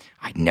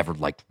 I never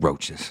liked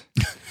roaches.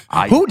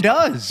 Who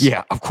does?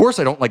 Yeah, of course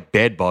I don't like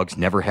bed bugs.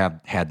 Never have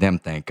had them,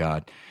 thank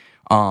God.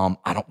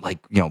 I don't like,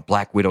 you know,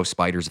 black widow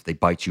spiders. If they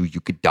bite you, you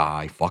could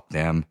die. Fuck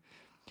them.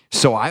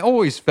 So I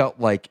always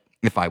felt like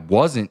if I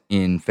wasn't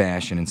in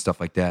fashion and stuff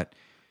like that,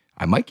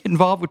 I might get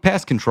involved with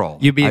pest control.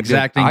 You'd be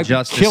exacting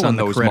justice killing on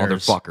the those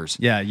critters. motherfuckers.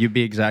 Yeah, you'd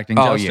be exacting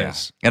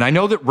justice. Yeah. And I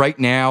know that right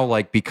now,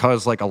 like,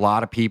 because like a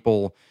lot of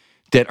people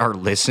that are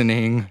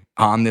listening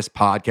on this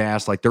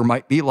podcast, like there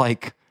might be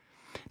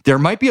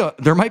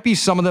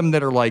some of them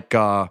that are like,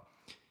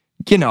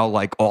 you know,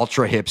 like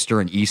ultra hipster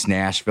in East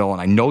Nashville.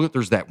 And I know that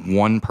there's that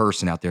one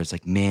person out there that's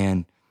like,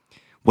 man,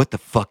 what the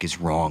fuck is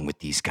wrong with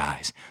these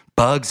guys?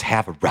 Bugs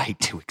have a right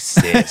to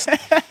exist.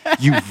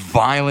 You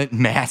violent,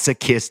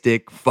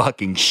 masochistic,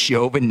 fucking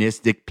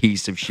chauvinistic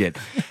piece of shit.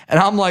 And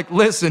I'm like,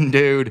 listen,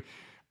 dude,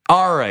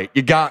 all right,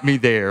 you got me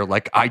there.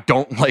 Like, I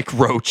don't like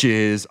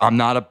roaches. I'm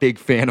not a big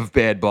fan of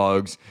bed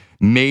bugs.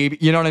 Maybe,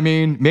 you know what I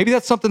mean? Maybe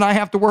that's something I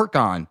have to work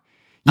on.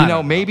 You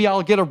know, maybe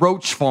I'll get a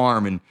roach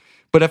farm.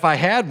 But if I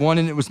had one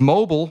and it was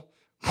mobile,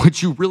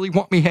 would you really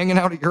want me hanging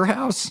out at your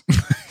house?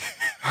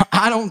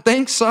 I don't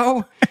think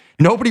so.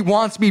 Nobody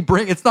wants me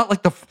it's not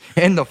like the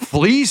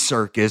flea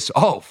circus.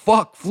 Oh,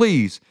 fuck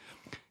fleas.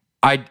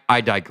 I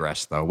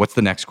digress though. What's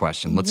the next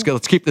question? Let's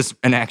keep this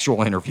an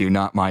actual interview,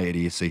 not my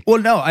idiocy. Well,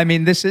 no, I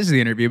mean, this is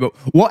the interview, but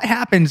what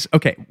happens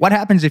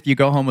if you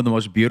go home with the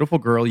most beautiful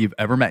girl you've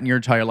ever met in your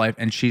entire life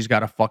and she's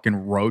got a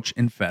fucking roach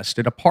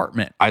infested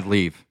apartment? I'd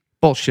leave.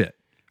 Bullshit.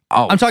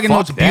 Oh, I'm talking the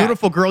most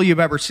beautiful girl you've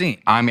ever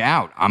seen. I'm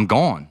out. I'm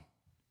gone.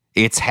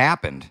 It's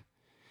happened.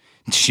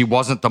 She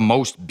wasn't the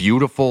most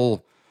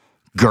beautiful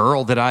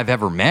girl that I've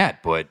ever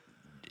met, but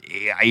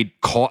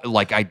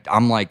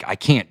I'm like, I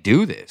can't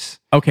do this.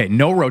 Okay,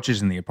 no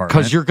roaches in the apartment.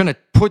 Because you're going to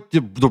put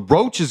the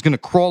roach is going to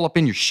crawl up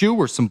in your shoe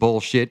or some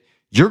bullshit.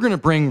 You're going to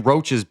bring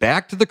roaches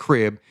back to the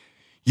crib.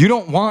 You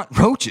don't want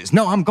roaches.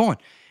 No, I'm going.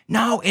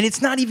 No, and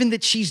it's not even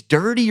that she's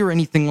dirty or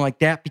anything like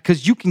that,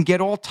 because you can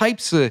get all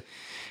types of,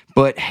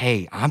 but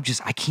hey, I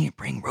can't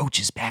bring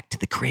roaches back to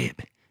the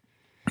crib.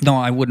 No,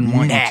 I wouldn't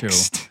want you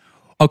Next. to.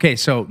 Okay,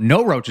 so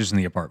no roaches in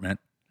the apartment.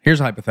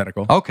 Here's a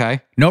hypothetical.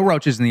 Okay. No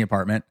roaches in the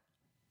apartment.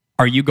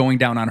 Are you going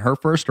down on her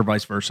first or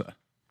vice versa?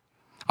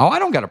 Oh, I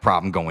don't got a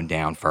problem going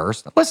down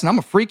first. Listen, I'm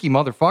a freaky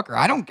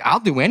motherfucker. I'll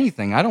do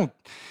anything.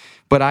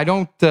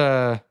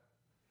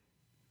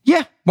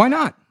 Yeah, why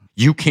not?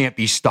 You can't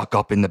be stuck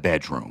up in the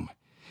bedroom.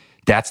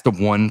 That's the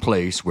one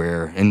place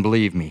where, and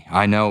believe me,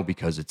 I know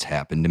because it's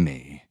happened to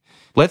me.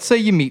 Let's say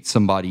you meet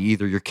somebody,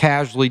 either you're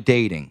casually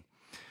dating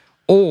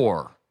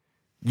or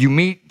you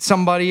meet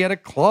somebody at a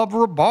club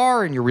or a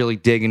bar and you're really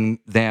digging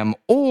them,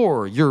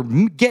 or you're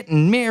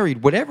getting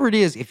married, whatever it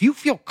is. If you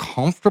feel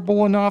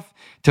comfortable enough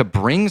to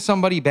bring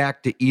somebody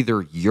back to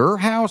either your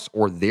house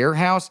or their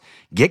house,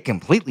 get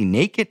completely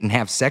naked and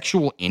have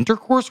sexual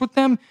intercourse with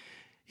them,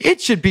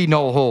 it should be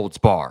no holds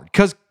barred,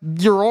 because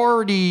you're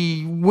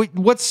already,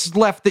 what's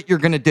left that you're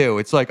going to do?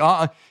 It's like,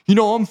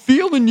 I'm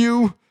feeling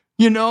you,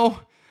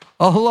 enough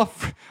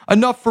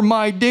for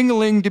my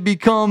dingling to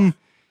become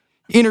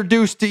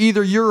introduced to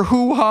either your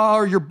hoo-ha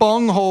or your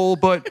bunghole,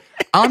 but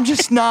I'm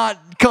just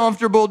not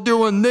comfortable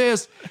doing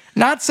this.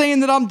 Not saying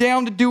that I'm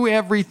down to do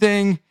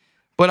everything,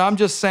 but I'm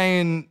just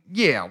saying,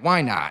 yeah,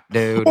 why not,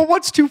 dude? Well,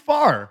 what's too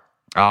far?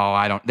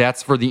 Oh,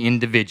 that's for the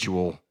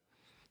individual.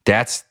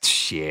 That's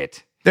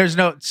shit. There's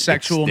no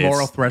sexual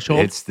moral threshold?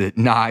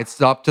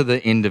 It's up to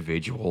the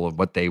individual of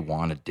what they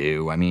want to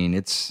do. I mean,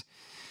 it's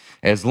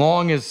as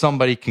long as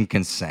somebody can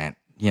consent,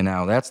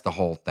 that's the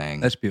whole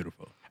thing. That's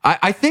beautiful.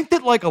 I think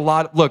that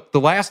the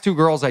last two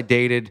girls I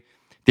dated,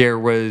 there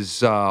was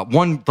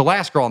the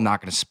last girl I'm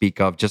not going to speak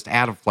of, just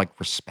out of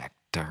respect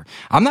to her.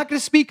 I'm not going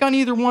to speak on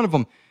either one of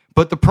them,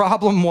 but the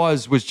problem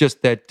was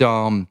just that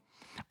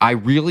I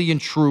really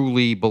and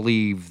truly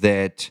believe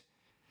that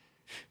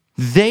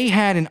they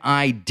had an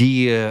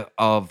idea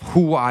of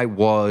who I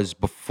was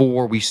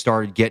before we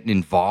started getting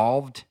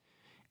involved.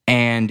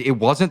 And it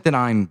wasn't that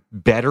I'm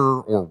better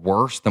or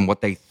worse than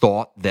what they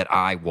thought that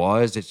I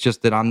was. It's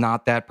just that I'm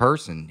not that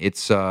person.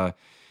 It's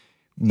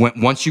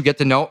once you get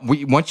to know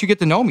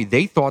me,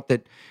 they thought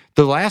that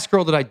the last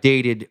girl that I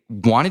dated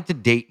wanted to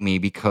date me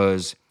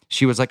because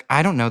she was like,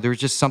 I don't know, there's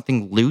just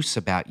something loose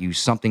about you,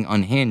 something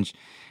unhinged.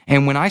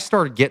 And when I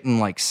started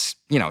getting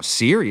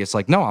serious,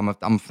 no, I'm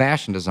a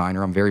fashion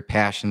designer. I'm very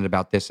passionate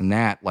about this and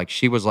that.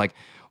 She was like,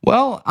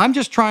 well, I'm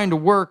just trying to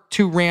work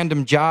 2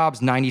 random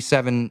jobs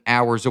 97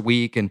 hours a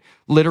week and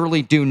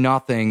literally do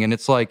nothing. And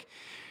it's like,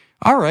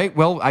 all right,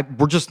 well,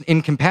 we're just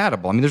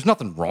incompatible. I mean, there's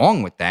nothing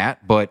wrong with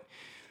that, but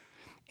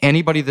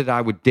anybody that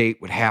I would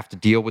date would have to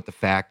deal with the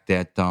fact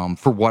that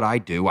for what I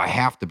do, I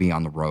have to be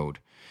on the road.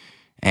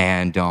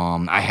 And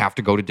I have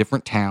to go to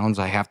different towns.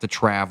 I have to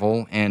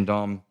travel.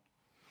 And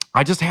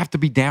I just have to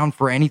be down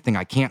for anything.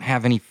 I can't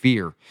have any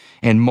fear.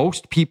 And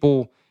most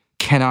people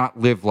cannot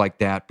live like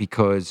that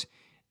because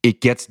it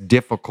gets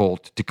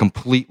difficult to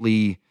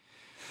completely.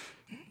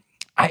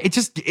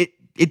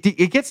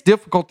 It gets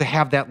difficult to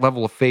have that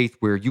level of faith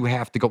where you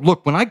have to go.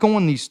 Look, when I go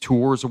on these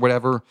tours or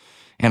whatever,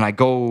 and I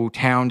go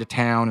town to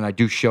town and I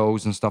do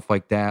shows and stuff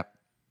like that,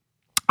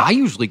 I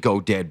usually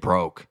go dead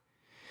broke,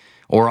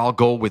 or I'll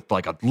go with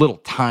a little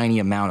tiny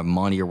amount of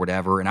money or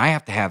whatever, and I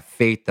have to have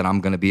faith that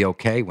I'm going to be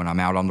okay when I'm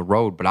out on the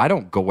road. But I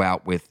don't go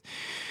out with,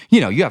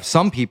 you have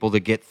some people that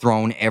get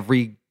thrown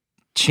every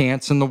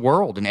chance in the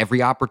world and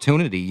every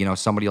opportunity.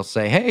 Somebody will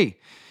say, hey,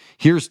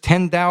 here's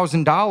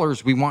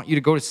 $10,000. We want you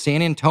to go to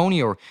San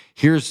Antonio, or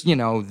here's,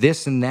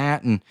 this and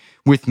that. And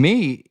with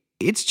me,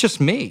 it's just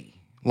me.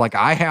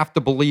 I have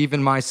to believe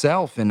in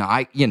myself, and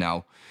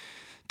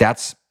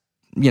that's,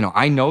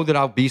 I know that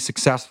I'll be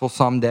successful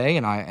someday,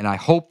 and I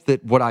hope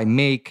that what I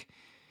make,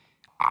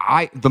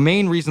 the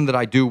main reason that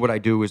I do what I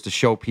do is to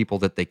show people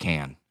that they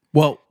can.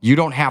 Well, you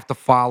don't have to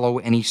follow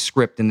any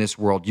script in this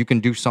world. You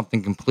can do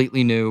something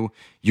completely new.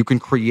 You can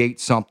create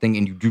something,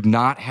 and you do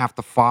not have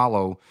to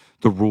follow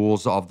the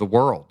rules of the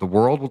world. The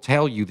world will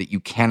tell you that you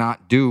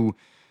cannot do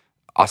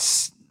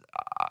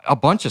a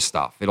bunch of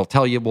stuff. It'll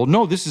tell you, well,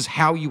 no, this is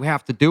how you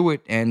have to do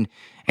it. And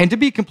to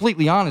be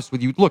completely honest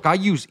with you, look, I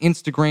use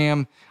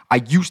Instagram.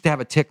 I used to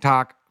have a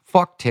TikTok.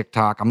 Fuck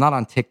TikTok. I'm not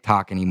on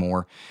TikTok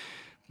anymore.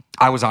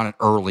 I was on it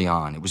early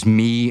on. It was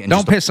me. And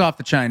don't piss off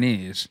the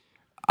Chinese.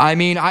 I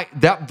mean,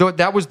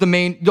 that was the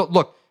main.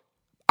 Look,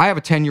 I have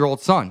a 10-year-old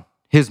son.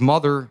 His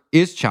mother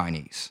is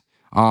Chinese.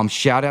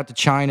 Shout out to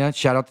China.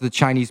 Shout out to the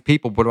Chinese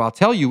people. But what I'll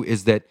tell you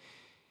is that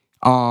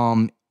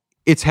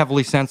it's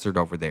heavily censored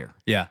over there.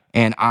 Yeah.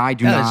 And I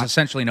do not. There's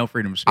essentially no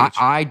freedom of speech.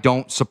 I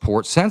don't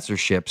support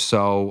censorship.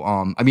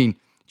 So,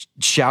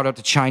 shout out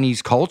to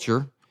Chinese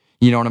culture.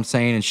 You know what I'm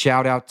saying? And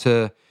shout out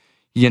to,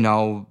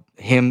 him.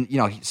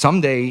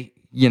 Someday,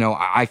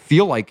 I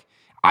feel like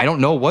I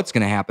don't know what's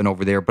going to happen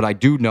over there, but I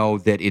do know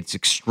that it's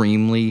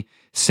extremely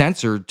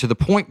censored to the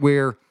point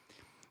where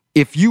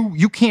if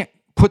you can't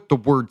put the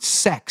word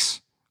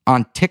sex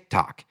on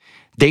TikTok,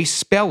 they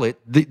spell it.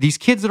 These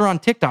kids that are on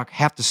TikTok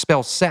have to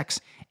spell sex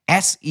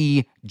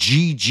SEGGS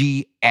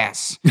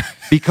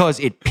because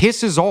it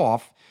pisses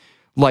off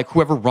like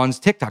whoever runs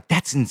TikTok.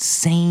 That's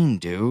insane,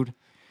 dude.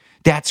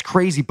 That's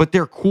crazy. But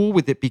they're cool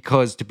with it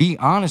because, to be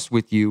honest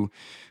with you,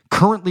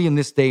 currently in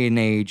this day and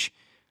age,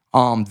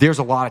 there's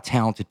a lot of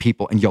talented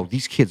people. And yo,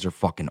 these kids are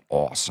fucking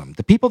awesome.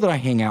 The people that I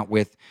hang out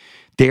with,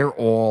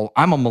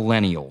 I'm a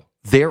millennial.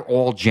 They're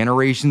all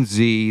Generation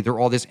Z. They're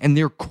all this, and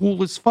they're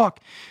cool as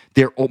fuck.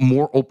 They're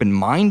more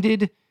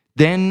open-minded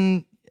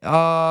than,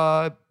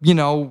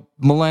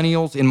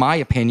 millennials, in my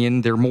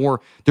opinion.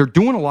 They're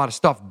doing a lot of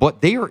stuff,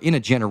 but they are in a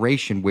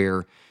generation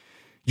where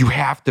you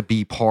have to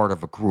be part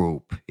of a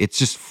group. It's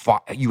just,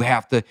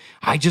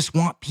 I just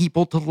want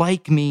people to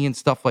like me and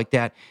stuff like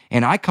that.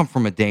 And I come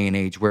from a day and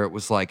age where it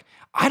was like,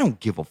 I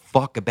don't give a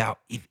fuck about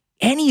if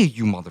any of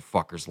you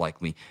motherfuckers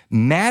like me.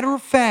 Matter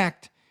of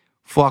fact,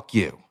 fuck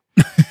you.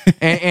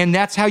 and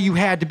that's how you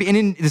had to be. And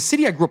in the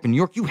city I grew up in, New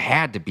York, you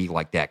had to be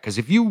like that. Because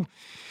if you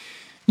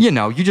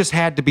just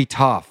had to be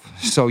tough.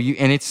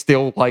 And it's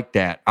still like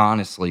that,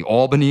 honestly.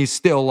 Albany's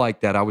still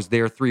like that. I was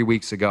there 3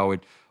 weeks ago,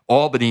 and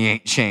Albany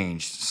ain't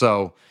changed.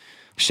 So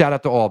shout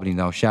out to Albany,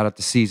 though. Shout out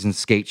to Seasons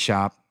Skate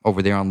Shop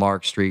over there on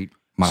Lark Street.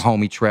 My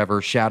homie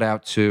Trevor. Shout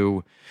out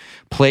to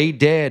Play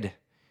Dead.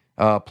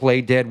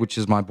 Play Dead, which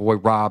is my boy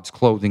Rob's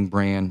clothing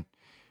brand.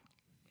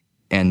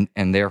 And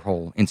their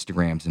whole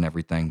Instagrams and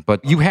everything.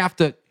 But you have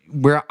to,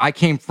 where I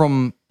came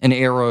from an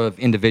era of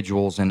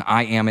individuals, and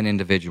I am an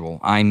individual.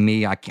 I'm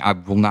me. I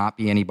will not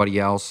be anybody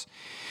else.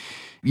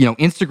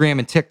 Instagram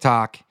and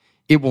TikTok,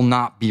 it will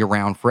not be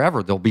around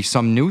forever. There'll be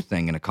some new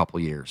thing in a couple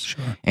of years.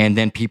 Sure. And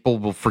then people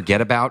will forget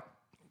about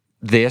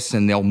this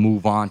and they'll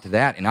move on to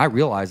that. And I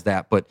realize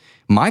that. But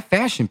my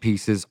fashion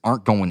pieces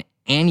aren't going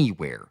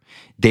anywhere.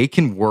 They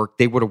can work.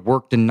 They would have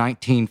worked in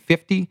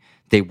 1950.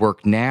 They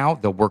work now.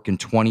 They'll work in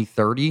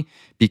 2030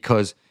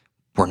 because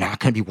we're not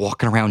going to be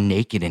walking around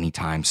naked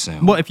anytime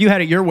soon. Well, if you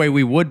had it your way,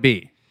 we would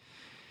be.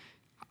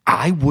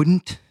 I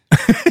wouldn't.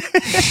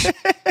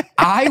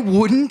 I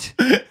wouldn't.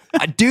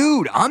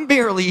 Dude, I'm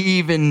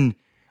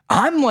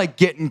like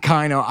getting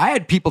I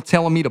had people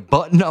telling me to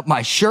button up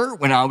my shirt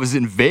when I was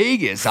in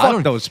Vegas.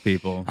 Fuck those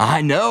people.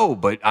 I know,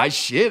 but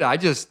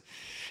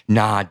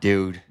nah,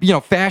 dude.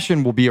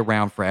 Fashion will be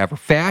around forever.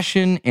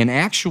 Fashion and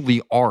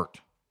actually art,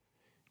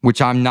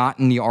 which I'm not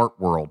in the art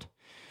world,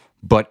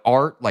 but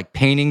art, like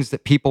paintings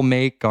that people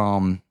make,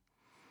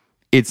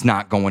 it's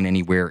not going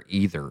anywhere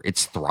either.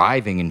 It's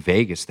thriving in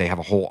Vegas. They have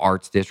a whole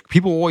arts district.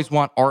 People always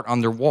want art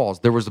on their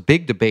walls. There was a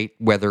big debate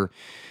whether,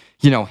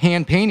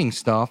 hand painting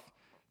stuff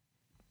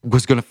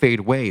was going to fade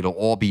away. It'll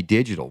all be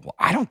digital. Well,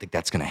 I don't think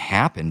that's going to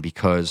happen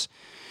because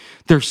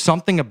there's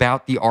something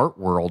about the art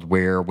world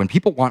where when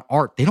people want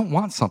art, they don't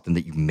want something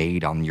that you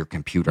made on your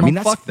computer.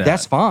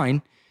 That's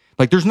fine.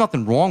 Like, there's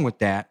nothing wrong with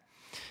that.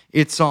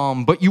 It's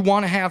but you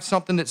want to have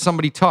something that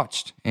somebody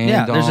touched.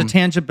 And, there's a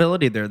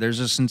tangibility there. There's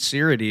a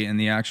sincerity in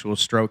the actual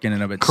stroke in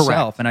and of itself.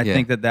 Correct. And I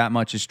think that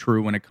much is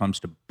true when it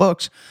comes to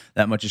books.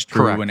 That much is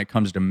true when it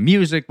comes to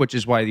music, which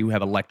is why you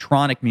have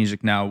electronic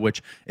music now,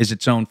 which is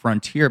its own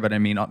frontier. But I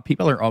mean,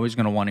 people are always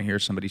going to want to hear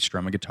somebody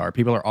strum a guitar.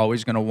 People are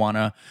always going to want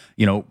to,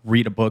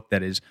 read a book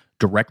that is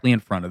directly in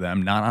front of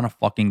them, not on a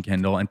fucking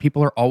Kindle. And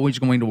people are always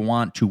going to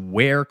want to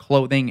wear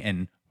clothing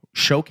and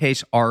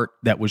showcase art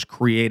that was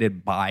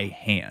created by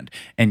hand.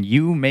 And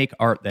you make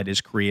art that is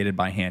created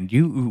by hand.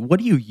 What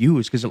do you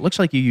use? Because it looks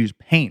like you use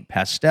paint,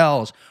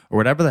 pastels, or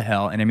whatever the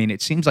hell. And I mean,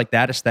 it seems like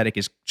that aesthetic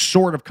is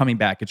sort of coming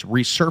back. It's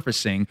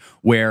resurfacing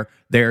where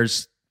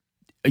there's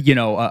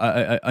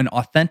an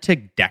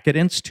authentic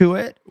decadence to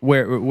it,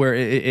 where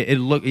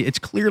it's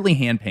clearly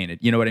hand painted.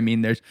 You know what I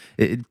mean?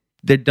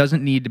 There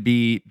doesn't need to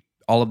be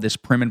all of this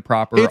prim and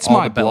proper, it's all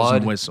my the bells blood.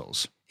 And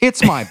whistles.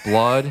 It's my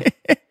blood.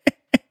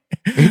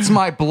 It's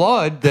my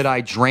blood that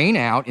I drain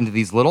out into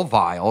these little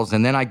vials,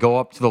 and then I go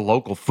up to the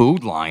local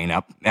food line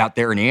out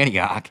there in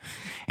Antioch,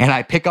 and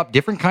I pick up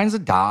different kinds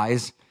of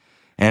dyes,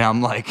 and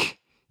I'm like,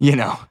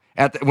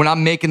 when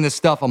I'm making this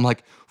stuff, I'm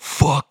like,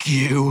 fuck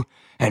you,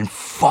 and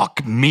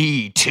fuck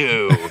me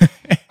too.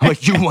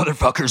 Like, you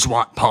motherfuckers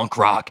want punk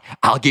rock,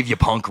 I'll give you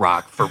punk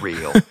rock for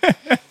real.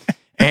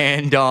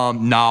 And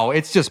no,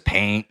 it's just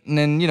paint, and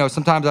then,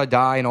 sometimes I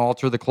dye and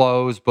alter the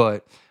clothes,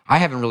 but I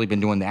haven't really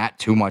been doing that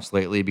too much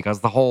lately because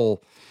the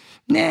whole,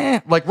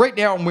 like right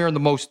now I'm wearing the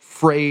most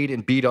frayed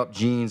and beat up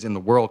jeans in the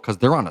world because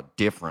they're on a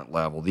different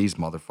level, these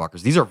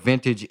motherfuckers. These are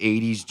vintage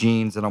 80s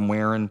jeans that I'm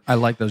wearing. I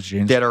like those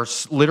jeans. That are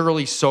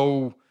literally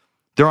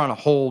they're on a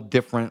whole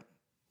different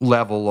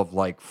level of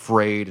like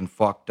frayed and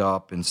fucked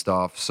up and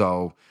stuff.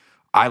 So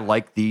I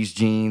like these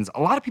jeans.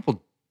 A lot of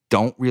people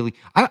don't really.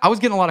 I was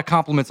getting a lot of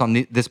compliments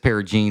on this pair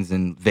of jeans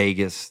in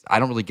Vegas. I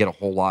don't really get a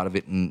whole lot of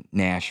it in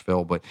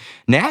Nashville, but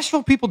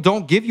Nashville people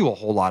don't give you a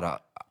whole lot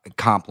of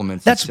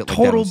compliments. That's and shit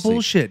total like that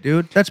bullshit,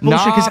 dude. That's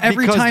bullshit because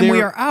every time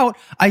we are out,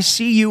 I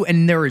see you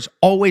and there is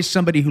always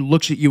somebody who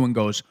looks at you and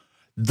goes,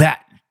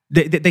 that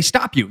they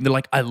stop you. They're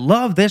like, I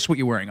love this, what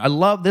you're wearing. I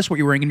love this, what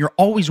you're wearing. And you're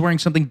always wearing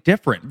something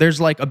different.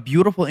 There's like a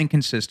beautiful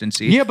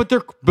inconsistency. Yeah, but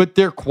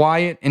they're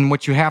quiet. And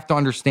what you have to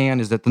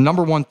understand is that the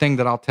number one thing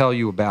that I'll tell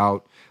you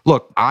about,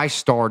 look, I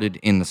started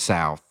in the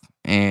South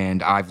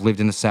and I've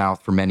lived in the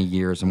South for many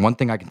years. And one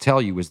thing I can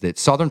tell you is that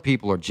Southern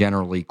people are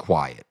generally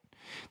quiet.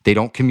 They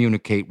don't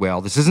communicate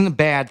well. This isn't a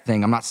bad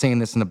thing. I'm not saying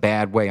this in a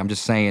bad way. I'm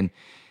just saying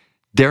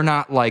they're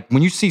not like,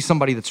 when you see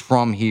somebody that's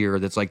from here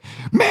that's like,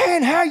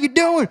 man, how you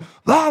doing?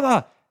 Blah,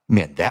 blah.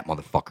 Man, that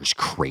motherfucker's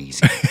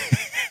crazy.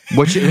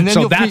 And then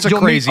So that's a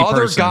crazy meet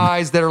other person.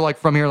 guys that are like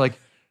from here, like,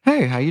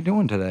 hey, how you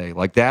doing today?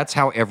 Like that's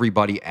how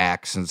everybody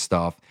acts and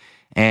stuff.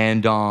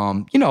 And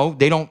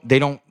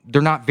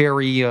they're not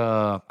very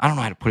I don't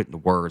know how to put it into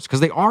words, because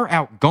they are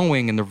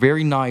outgoing and they're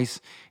very nice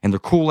and they're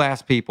cool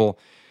ass people,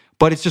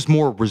 but it's just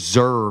more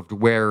reserved.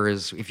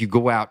 Whereas if you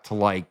go out to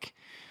like,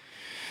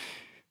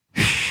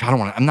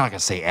 I'm not gonna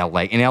say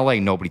LA. In LA,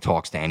 nobody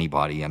talks to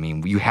anybody. I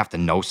mean, you have to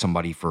know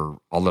somebody for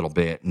a little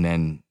bit, and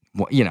then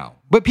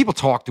but people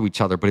talk to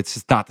each other, but it's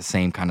just not the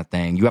same kind of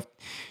thing.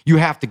 You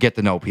have to get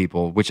to know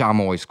people, which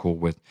I'm always cool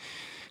with.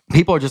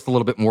 People are just a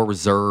little bit more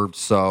reserved,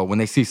 so when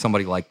they see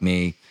somebody like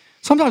me,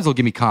 sometimes they'll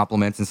give me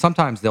compliments, and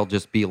sometimes they'll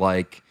just be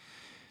like,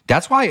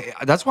 that's why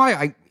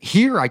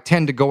I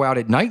tend to go out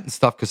at night and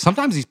stuff, because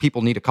sometimes these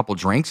people need a couple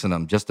drinks in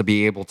them just to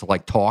be able to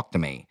like talk to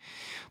me.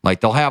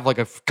 Like they'll have like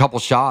a couple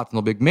shots and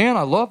they'll be like, man,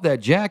 I love that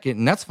jacket,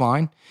 and that's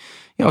fine.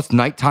 It's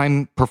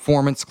nighttime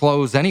performance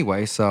clothes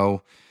anyway,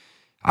 so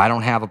I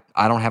don't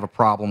have a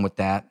problem with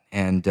that.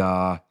 And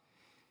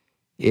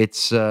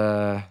it's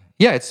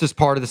just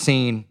part of the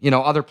scene.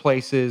 Other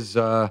places,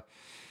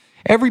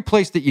 every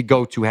place that you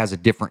go to has a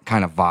different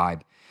kind of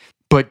vibe.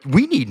 But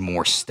we need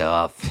more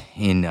stuff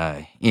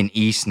in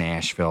East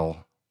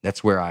Nashville.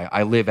 That's where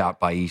I live, out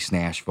by East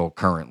Nashville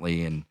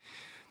currently, and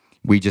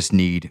we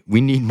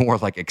need more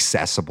like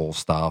accessible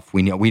stuff.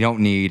 We don't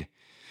need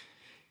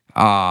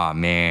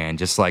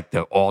just like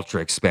the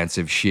ultra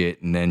expensive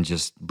shit and then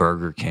just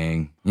Burger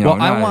King.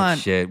 I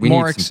want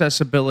more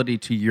accessibility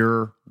to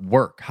your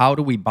work. How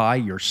do we buy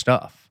your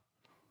stuff?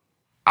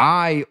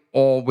 I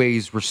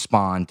always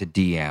respond to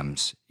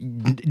DMs.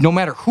 No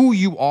matter who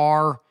you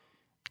are,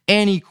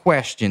 any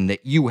question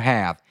that you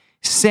have,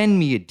 send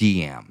me a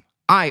DM.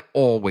 I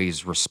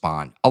always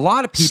respond. A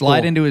lot of people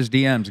slide into his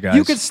DMs, guys.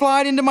 You can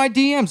slide into my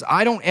DMs.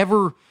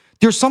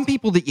 There's some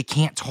people that you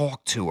can't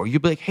talk to, or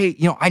you'll be like, hey,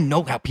 I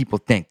know how people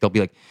think. They'll be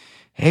like,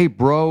 hey,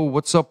 bro,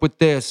 what's up with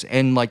this?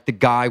 And like the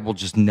guy will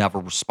just never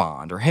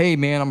respond. Or, hey,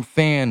 man, I'm a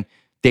fan.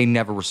 They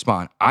never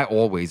respond. I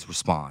always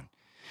respond.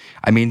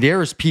 I mean,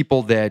 there's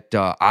people that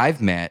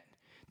I've met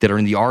that are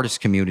in the artist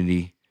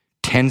community,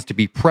 tends to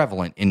be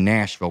prevalent in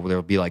Nashville, where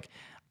they'll be like,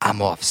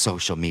 I'm off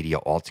social media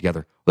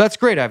altogether. Well, that's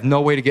great. I have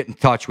no way to get in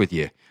touch with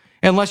you.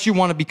 Unless you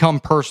want to become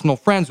personal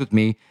friends with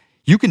me,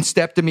 you can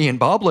step to me in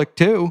public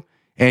too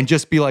and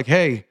just be like,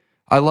 hey,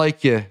 I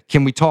like you.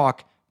 Can we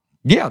talk?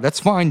 Yeah, that's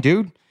fine,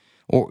 dude.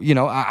 Or,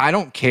 I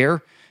don't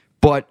care.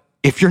 But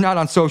if you're not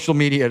on social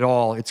media at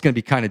all, it's going to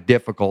be kind of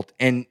difficult.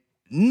 And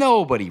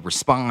nobody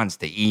responds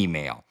to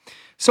email.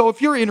 So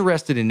if you're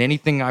interested in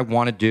anything I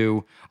want to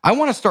do, I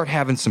want to start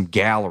having some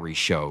gallery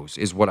shows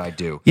is what I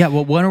do. Yeah,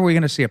 well, when are we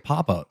going to see a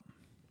pop-up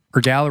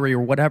or gallery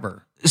or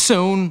whatever?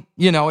 Soon,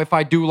 if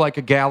I do like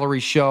a gallery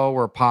show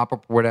or a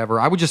pop-up or whatever,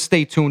 I would just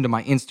stay tuned to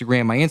my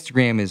Instagram. My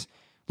Instagram is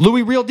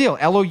Louie Real Deal,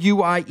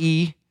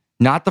 Louie,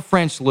 not the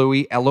French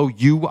Louie,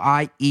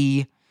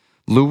 Louie,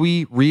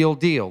 Louie Real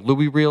Deal.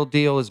 Louie Real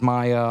Deal is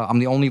I'm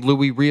the only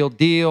Louie Real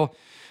Deal.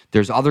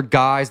 There's other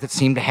guys that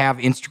seem to have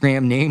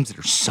Instagram names that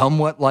are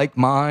somewhat like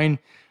mine,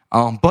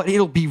 but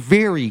it'll be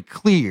very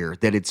clear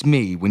that it's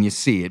me when you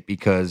see it,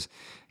 because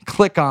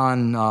click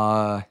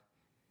on,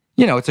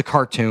 it's a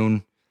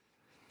cartoon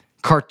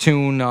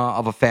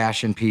of a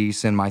fashion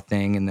piece and my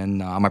thing, and then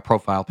my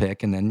profile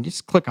pic, and then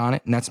just click on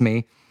it, and that's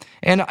me.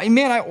 And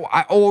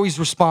I always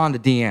respond to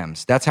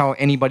DMs. That's how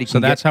anybody can. So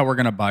that's how we're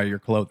gonna buy your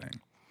clothing.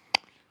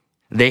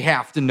 They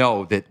have to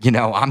know that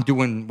I'm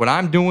doing what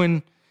I'm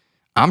doing.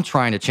 I'm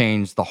trying to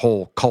change the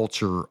whole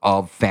culture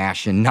of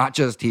fashion, not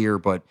just here,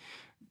 but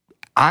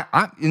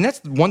and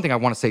that's one thing I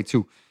want to say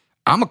too.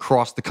 I'm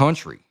across the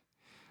country.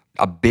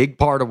 A big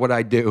part of what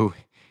I do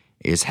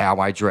is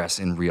how I dress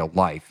in real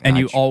life. And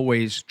you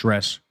always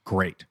dress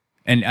great.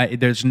 And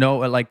there's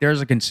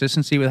there's a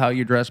consistency with how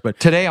you dress, but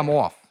today I'm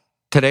off.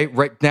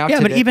 Right now. Yeah,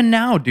 but even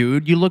now,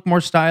 dude, you look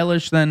more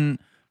stylish than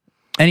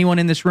anyone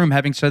in this room.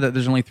 Having said that,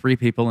 there's only 3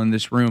 people in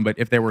this room, but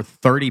if there were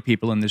 30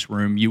 people in this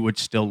room, you would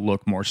still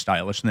look more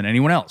stylish than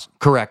anyone else.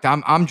 Correct.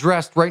 I'm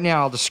dressed right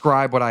now. I'll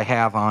describe what I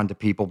have on to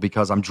people,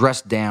 because I'm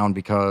dressed down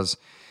because,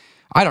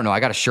 I don't know, I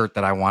got a shirt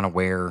that I want to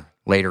wear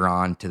later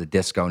on to the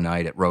disco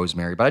night at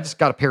Rosemary, but I just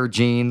got a pair of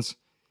jeans,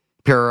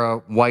 a pair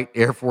of white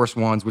Air Force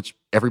Ones, which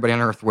everybody on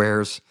earth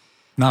wears.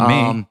 Not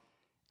me.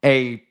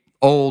 A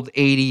old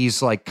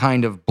 80s, like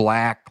kind of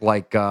black,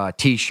 like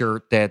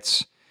t-shirt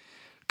that's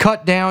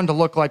cut down to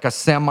look like a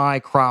semi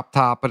crop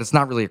top, but it's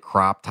not really a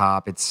crop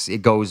top.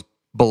 It goes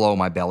below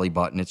my belly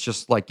button. It's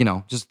just like,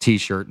 just a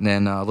t-shirt, and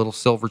then a little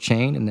silver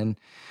chain, and then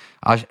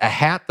A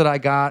hat that I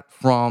got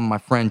from my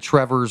friend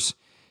Trevor's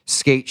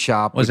skate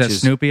shop. Was that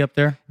Snoopy up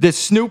there? The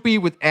Snoopy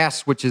with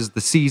S, which is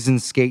the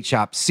Seasons skate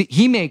shop.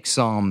 He makes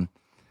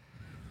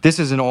this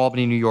is in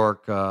Albany, New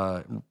York.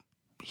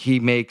 He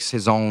makes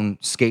his own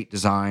skate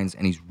designs,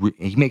 and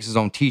he makes his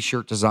own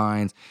T-shirt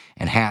designs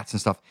and hats and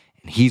stuff.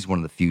 And he's one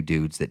of the few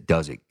dudes that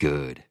does it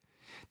good.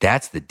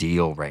 That's the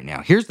deal right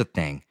now. Here's the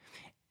thing.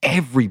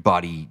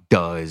 Everybody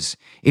does.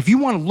 If you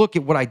want to look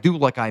at what I do,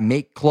 like I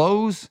make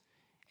clothes,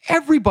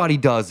 everybody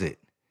does it.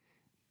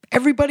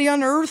 Everybody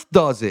on earth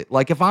does it.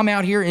 Like if I'm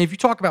out here, and if you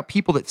talk about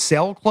people that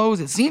sell clothes,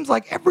 it seems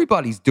like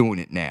everybody's doing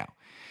it now.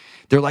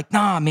 They're like,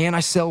 nah, man, I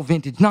sell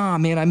vintage. Nah,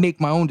 man, I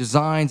make my own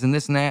designs and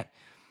this and that.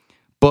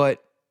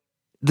 But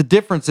the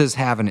difference is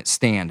having it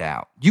stand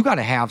out. You got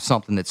to have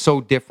something that's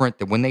so different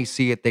that when they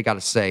see it, they got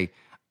to say,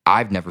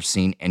 I've never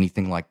seen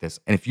anything like this.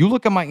 And if you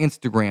look at my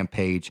Instagram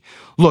page,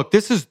 look,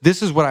 this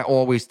is what I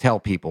always tell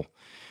people.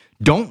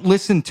 Don't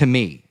listen to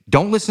me.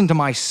 Don't listen to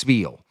my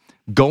spiel.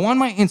 Go on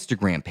my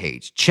Instagram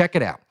page. Check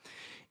it out.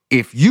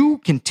 If you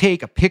can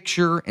take a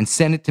picture and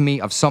send it to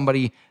me of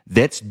somebody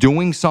that's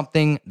doing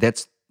something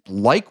that's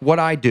like what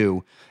I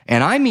do,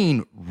 and I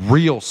mean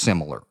real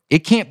similar. It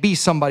can't be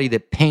somebody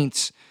that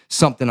paints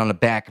something on the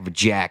back of a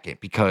jacket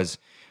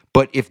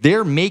but if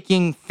they're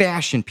making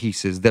fashion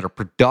pieces that are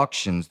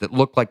productions that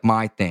look like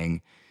my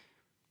thing,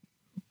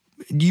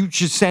 you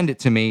should send it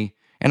to me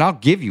and I'll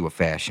give you a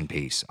fashion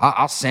piece.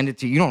 I'll send it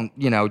to you.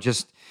 You don't,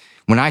 just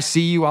when I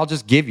see you, I'll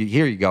just give you,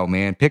 here you go,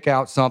 man. Pick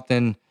out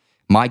something,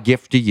 my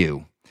gift to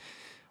you.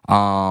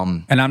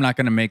 And I'm not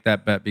going to make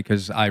that bet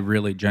because I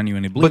really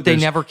genuinely believe. But they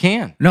never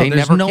can. No, they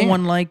there's never no can.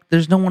 one like.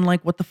 There's no one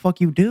like what the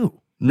fuck you do.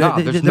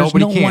 No, there's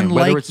nobody no can. one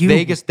Whether like it's you.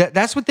 Vegas,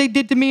 that's what they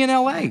did to me in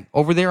L.A.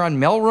 Over there on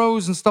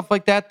Melrose and stuff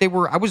like that.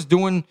 I was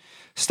doing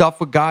stuff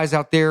with guys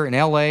out there in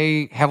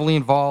L.A. heavily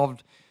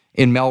involved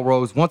in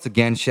Melrose. Once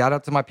again, shout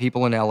out to my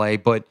people in L.A.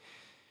 But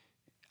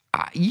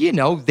they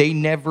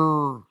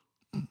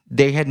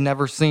had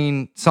never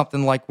seen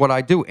something like what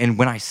I do. And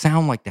when I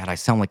sound like that, I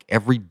sound like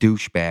every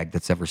douchebag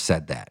that's ever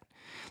said that.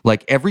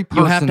 Like every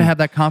person. You have to have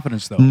that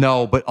confidence, though.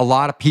 No, but a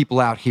lot of people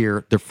out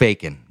here, they're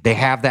faking. They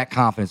have that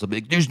confidence. They'll be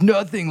like, there's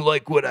nothing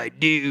like what I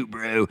do,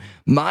 bro.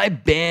 My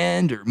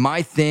band or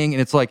my thing. And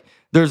it's like,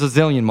 there's a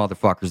zillion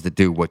motherfuckers that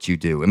do what you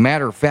do. As a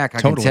matter of fact, I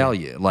can tell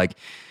you, like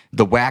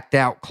the whacked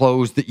out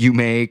clothes that you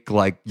make,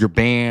 like your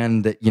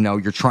band that,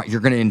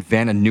 you're going to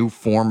invent a new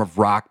form of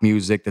rock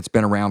music that's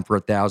been around for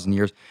 1,000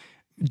 years.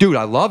 Dude,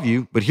 I love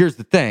you, but here's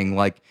the thing.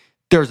 Like,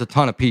 there's a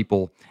ton of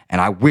people,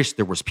 and I wish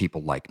there was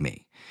people like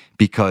me.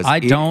 Because I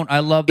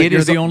love that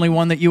you're the only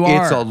one that you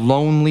are. It's a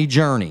lonely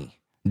journey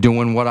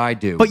doing what I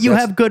do. But you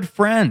have good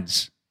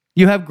friends.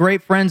 You have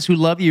great friends who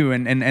love you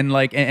and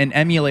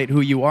emulate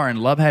who you are and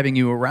love having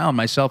you around,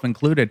 myself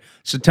included.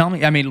 So tell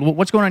me,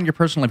 what's going on in your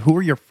personal life? Who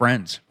are your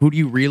friends? Who do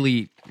you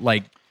really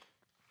like?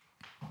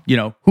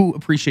 Who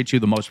appreciates you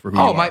the most for who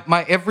you are?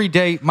 My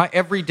everyday,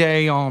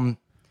 the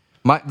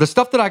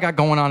stuff that I got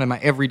going on in my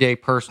everyday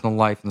personal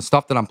life and the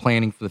stuff that I'm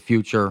planning for the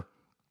future.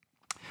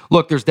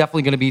 Look, there's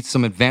definitely going to be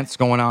some events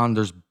going on.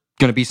 There's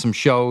going to be some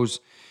shows.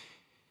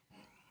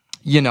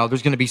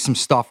 There's going to be some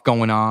stuff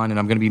going on, and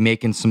I'm going to be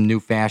making some new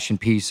fashion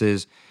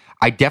pieces.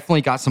 I definitely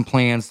got some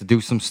plans to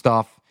do some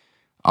stuff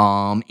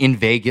in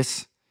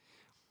Vegas.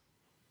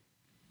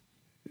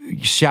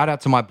 Shout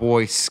out to my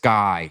boy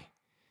Sky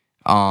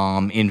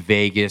in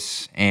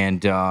Vegas,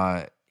 and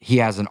he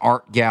has an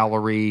art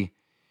gallery,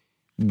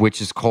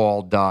 which is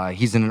called,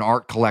 he's in an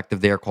art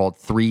collective there called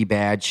 3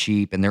 Bad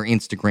Sheep, and their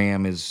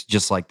Instagram is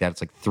just like that.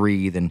 It's like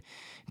 3, then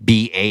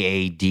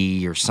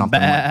BAAD or something.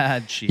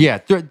 Bad Sheep. Yeah,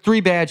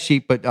 3 Bad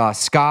Sheep, but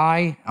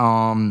Sky,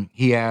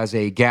 he has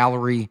a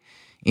gallery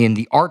in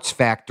the Arts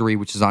Factory,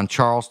 which is on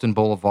Charleston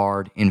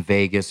Boulevard in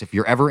Vegas. If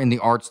you're ever in the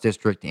Arts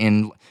District,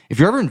 if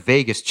you're ever in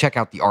Vegas, check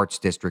out the Arts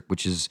District,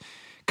 which is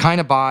kind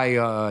of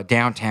by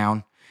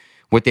downtown,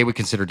 what they would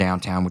consider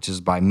downtown, which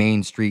is by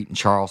Main Street and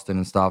Charleston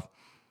and stuff.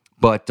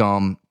 But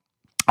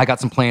I got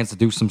some plans to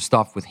do some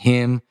stuff with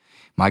him,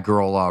 my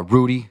girl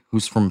Rudy,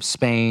 who's from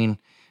Spain,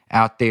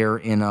 out there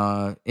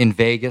in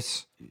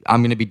Vegas.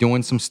 I'm going to be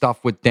doing some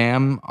stuff with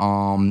them.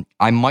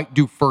 I might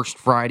do First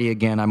Friday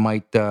again. I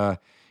might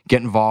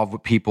get involved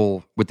with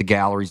people with the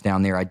galleries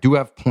down there. I do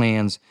have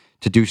plans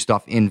to do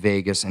stuff in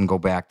Vegas and go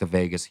back to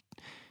Vegas.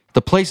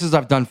 The places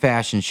I've done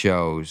fashion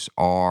shows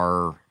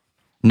are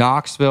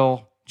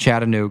Knoxville,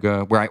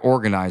 Chattanooga, where I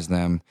organized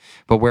them,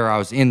 but where I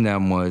was in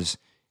them was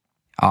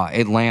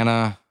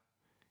Atlanta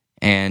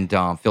and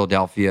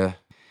Philadelphia.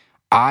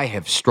 I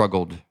have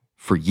struggled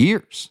for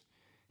years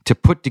to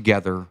put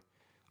together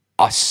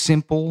a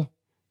simple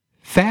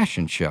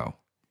fashion show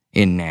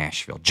in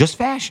Nashville. Just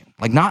fashion.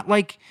 Not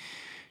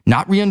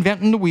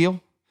reinventing the wheel.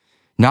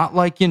 Not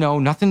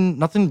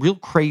nothing real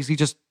crazy.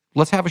 Just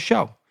let's have a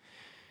show.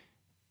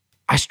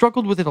 I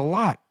struggled with it a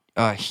lot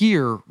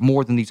here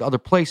more than these other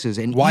places.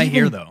 And why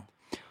here though?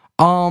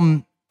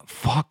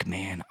 Fuck,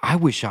 man, I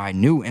wish I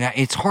knew. And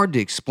it's hard to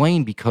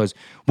explain because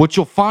what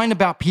you'll find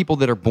about people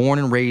that are born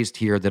and raised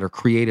here that are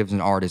creatives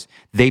and artists,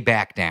 they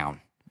back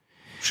down.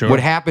 Sure.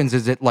 What happens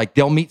is that like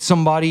they'll meet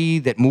somebody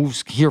that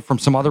moves here from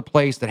some other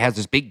place that has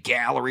this big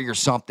gallery or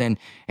something,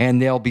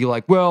 and they'll be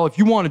like, well, if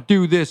you want to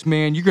do this,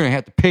 man, you're going to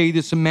have to pay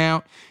this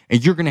amount,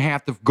 and you're going to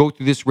have to go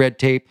through this red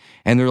tape.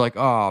 And they're like,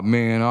 oh,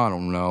 man, I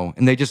don't know.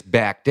 And they just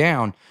back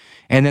down.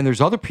 And then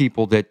there's other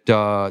people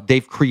that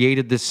they've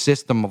created this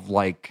system of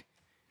like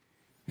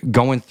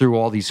going through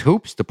all these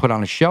hoops to put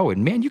on a show.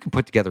 And man, you can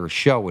put together a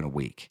show in a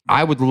week.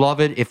 I would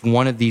love it if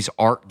one of these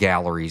art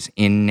galleries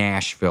in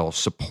Nashville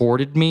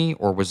supported me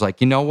or was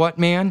like, you know what,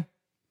 man?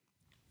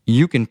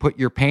 You can put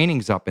your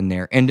paintings up in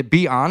there. And to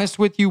be honest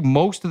with you,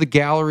 most of the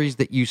galleries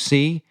that you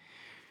see,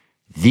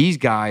 these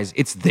guys,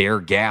 it's their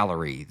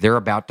gallery. They're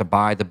about to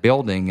buy the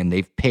building and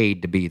they've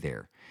paid to be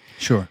there.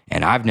 Sure.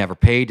 And I've never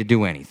paid to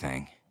do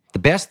anything. The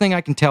best thing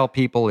I can tell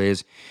people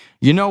is,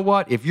 you know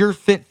what? If you're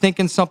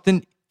thinking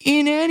something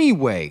in any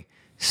way,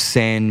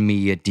 send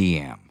me a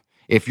DM.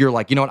 If you're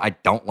like, you know what, I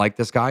don't like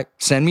this guy,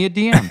 send me a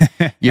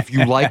DM. If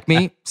you like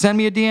me, send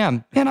me a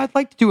DM. Man, I'd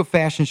like to do a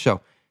fashion show.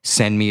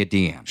 Send me a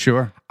DM.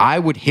 Sure. I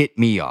would hit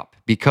me up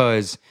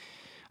because,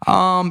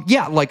 because I'm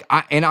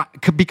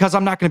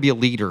not going to be a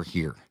leader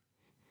here.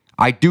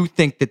 I do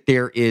think that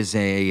there is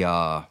a...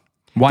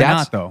 Why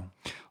not, though?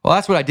 Well,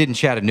 that's what I did in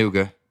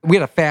Chattanooga. We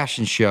had a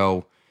fashion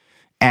show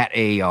at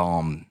a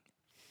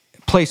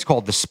place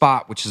called The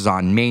Spot, which is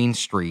on Main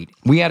Street.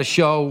 We had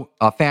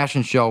a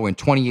fashion show in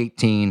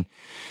 2018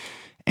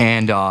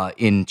 and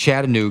in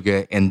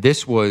Chattanooga, and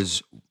this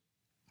was,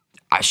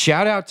 I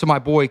shout out to my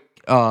boy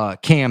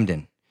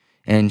Camden,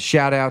 and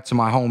shout out to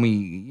my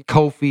homie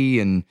Kofi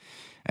and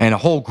a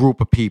whole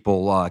group of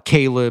people,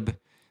 Caleb,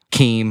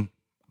 Keem,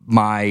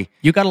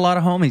 You got a lot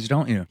of homies,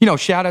 don't you? You know,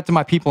 shout out to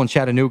my people in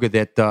Chattanooga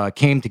that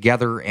came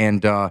together,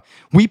 and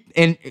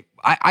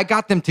I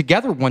got them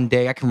together one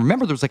day. I can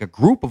remember there was like a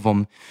group of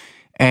them,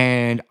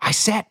 and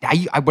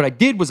what I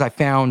did was I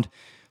found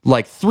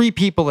like 3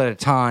 people at a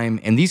time,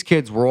 and these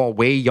kids were all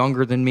way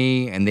younger than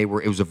me, and it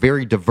was a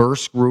very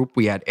diverse group.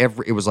 We had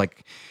it was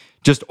like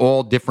just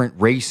all different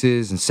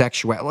races and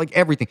sexuality, like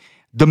everything.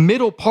 The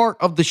middle part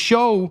of the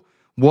show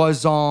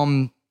was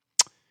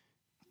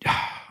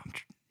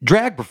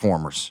drag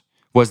performers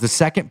was the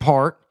second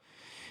part,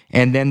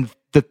 and then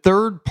the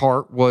third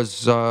part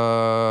was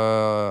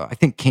I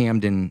think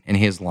Camden and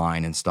his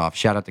line and stuff.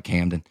 Shout out to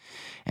Camden,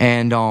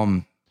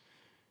 and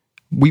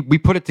we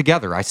put it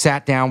together. I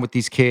sat down with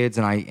these kids,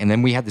 and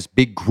then we had this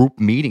big group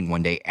meeting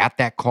one day at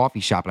that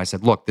coffee shop, and I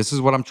said, "Look, this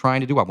is what I'm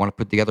trying to do. I want to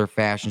put together a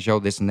fashion show,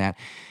 this and that."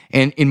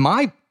 And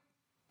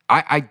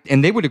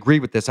and they would agree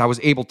with this. I was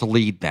able to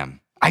lead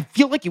them. I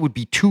feel like it would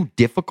be too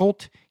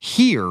difficult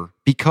here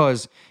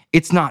because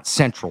it's not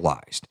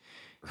centralized.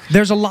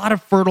 There's a lot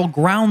of fertile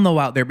ground, though,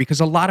 out there because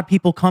a lot of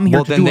people come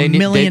here to do a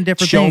million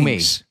different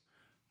things.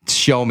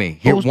 Show me.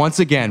 Here, once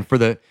again, for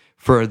the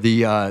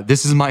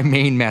this is my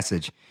main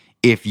message.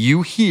 If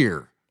you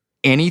hear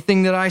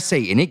anything that I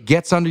say and it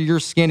gets under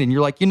your skin and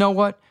you're like, you know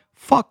what?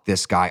 Fuck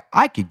this guy.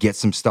 I could get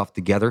some stuff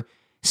together.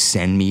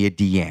 Send me a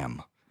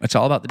DM. It's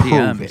all about the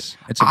DMs.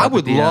 I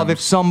would love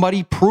if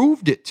somebody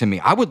proved it to me.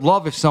 I would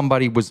love if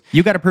somebody was...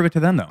 You got to prove it to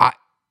them, though.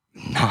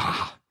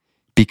 Nah.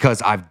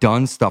 Because I've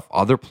done stuff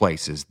other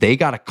places. They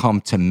got to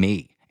come to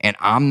me. And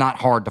I'm not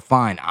hard to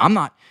find.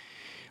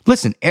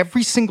 Listen,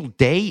 every single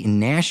day in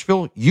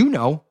Nashville,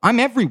 I'm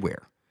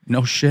everywhere.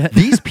 No shit.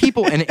 These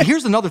people, and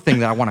here's another thing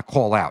that I want to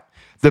call out.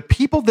 The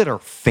people that are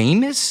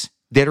famous,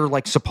 that are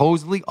like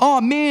supposedly,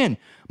 oh man,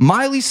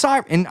 Miley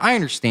Cyrus, and I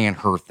understand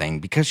her thing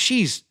because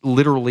she's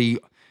literally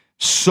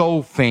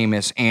so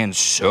famous and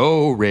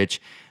so rich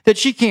that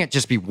she can't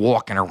just be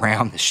walking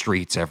around the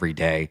streets every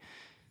day.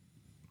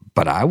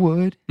 But I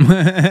would.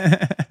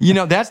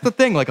 That's the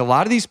thing. Like a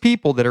lot of these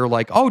people that are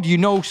like, oh, do you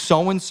know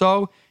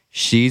so-and-so?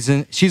 She's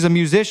a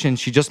musician.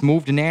 She just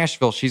moved to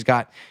Nashville. She's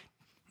got,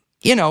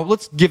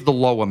 let's give the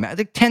low amount,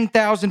 like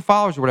 10,000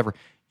 followers or whatever.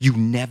 You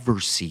never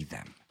see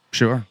them.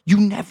 Sure. You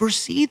never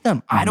see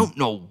them. I don't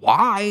know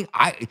why.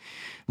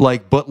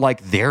 But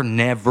they're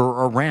never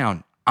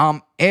around.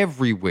 I'm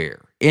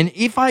everywhere. And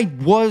if I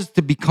was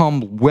to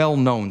become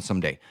well-known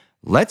someday,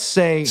 let's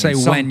say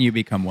when you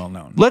become well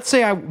known. Let's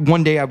say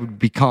one day I would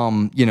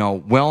become,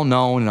 well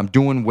known and I'm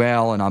doing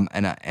well and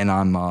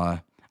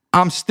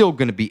I'm still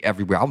going to be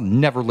everywhere. I'll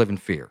never live in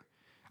fear.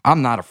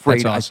 I'm not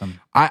afraid. That's awesome.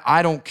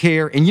 I don't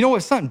care. And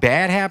if something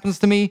bad happens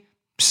to me,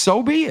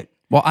 so be it.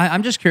 Well,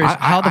 I'm just curious,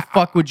 how the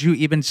fuck would you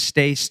even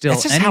stay still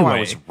That's just anyway? how I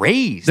was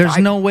raised. There's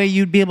no way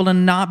you'd be able to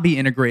not be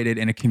integrated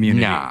in a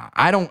community. Nah,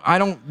 I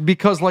don't,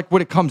 because like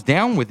what it comes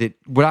down with it,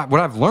 what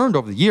I've learned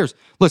over the years,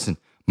 listen,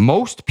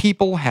 most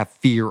people have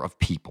fear of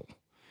people.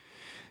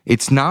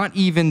 It's not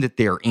even that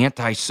they're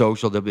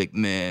antisocial. They'll be like,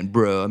 man,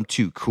 bro, I'm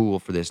too cool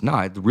for this.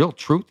 No, the real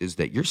truth is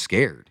that you're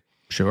scared.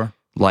 Sure.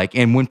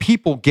 And when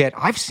people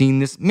I've seen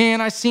this, man,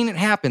 I've seen it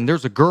happen.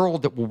 There's a girl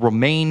that will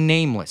remain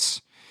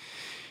nameless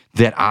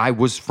that I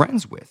was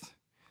friends with,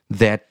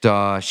 that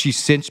she's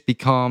since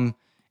become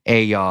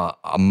a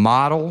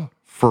model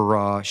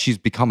she's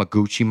become a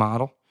Gucci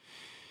model.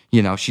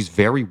 She's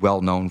very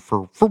well known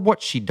for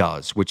what she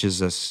does, which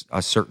is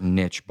a certain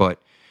niche.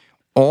 But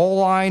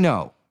all I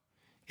know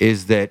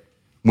is that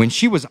when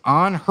she was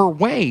on her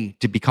way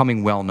to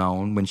becoming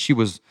well-known, when she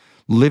was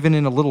living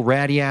in a little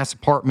ratty-ass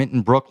apartment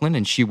in Brooklyn,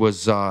 and she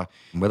was,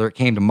 whether it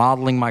came to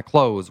modeling my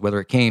clothes, whether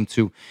it came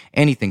to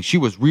anything, she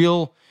was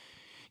real.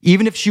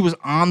 Even if she was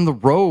on the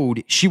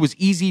road, she was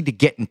easy to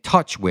get in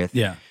touch with.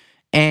 Yeah.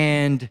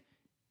 And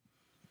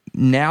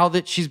now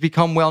that she's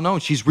become well-known,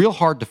 she's real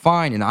hard to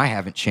find, and I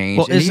haven't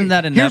changed. Well, isn't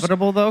that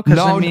inevitable, though? 'Cause,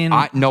 No, I mean...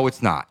 no,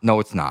 it's not. No,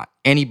 it's not.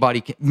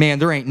 Anybody can, man,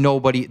 there ain't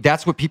nobody.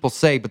 That's what people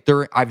say, but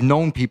I've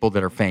known people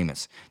that are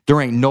famous. There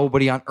ain't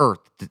nobody on earth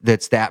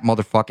that's that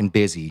motherfucking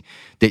busy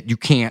that you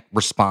can't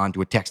respond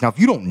to a text. Now, if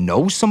you don't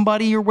know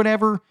somebody or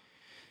whatever,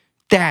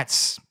 then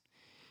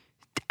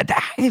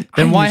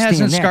why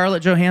hasn't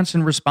Scarlett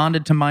Johansson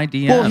responded to my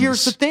DMs? Well,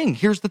 here's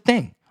the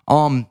thing.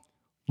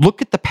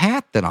 Look at the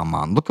path that I'm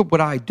on. Look at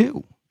what I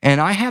do. And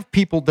I have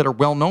people that are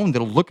well-known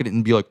that'll look at it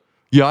and be like,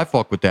 yeah, I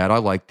fuck with that. I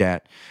like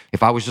that.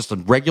 If I was just a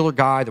regular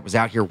guy that was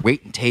out here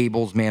waiting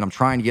tables, man, I'm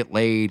trying to get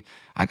laid.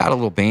 I got a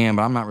little band,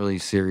 but I'm not really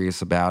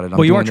serious about it.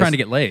 Well, you are trying to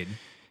get laid.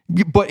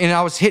 And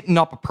I was hitting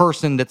up a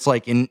person that's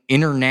like an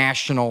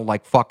international,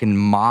 like fucking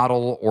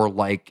model, or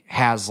like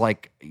has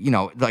like, you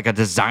know, like a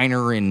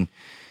designer in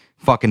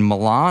fucking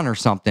Milan or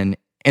something,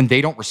 and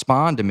they don't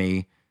respond to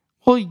me.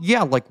 Well,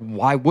 yeah, like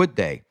why would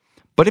they?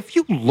 But if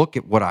you look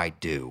at what I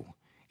do,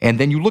 and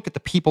then you look at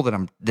the people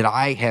that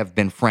I have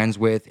been friends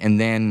with, and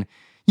then,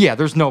 yeah,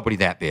 there's nobody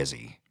that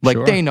busy. Like,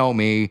 Sure. They know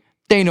me.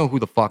 They know who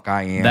the fuck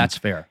I am. That's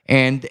fair.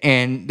 And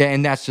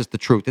that's just the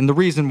truth. And the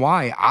reason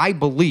why I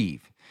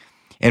believe,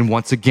 and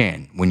once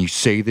again, when you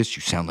say this,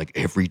 you sound like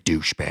every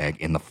douchebag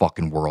in the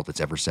fucking world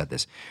that's ever said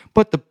this.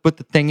 But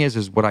the thing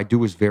is what I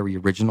do is very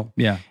original.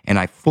 Yeah. And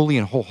I fully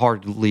and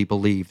wholeheartedly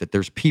believe that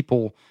there's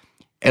people,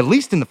 at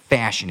least in the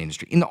fashion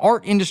industry, in the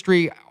art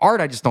industry,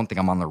 I just don't think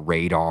I'm on the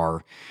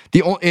radar.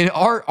 In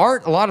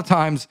art, a lot of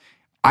times,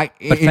 But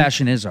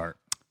fashion is art.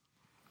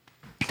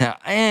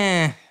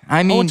 I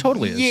mean, it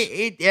totally is.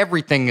 Yeah,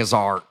 everything is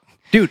art.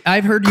 Dude,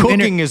 I've heard you...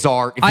 Cooking is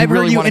art. If I've you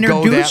really heard you want to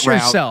go that introduce route.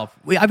 yourself.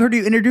 I've heard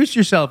you introduce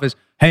yourself as,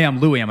 hey, I'm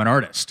Louie, I'm an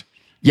artist.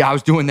 Yeah, I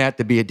was doing that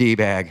to be a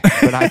D-bag,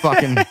 but I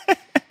fucking...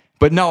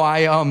 But no,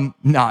 I'm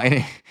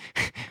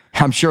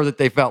sure that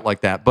they felt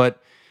like that,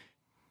 but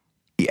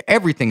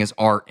everything is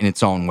art in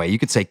its own way. You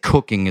could say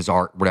cooking is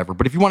art, whatever.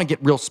 But if you want to get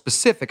real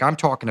specific, I'm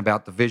talking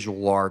about the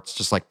visual arts,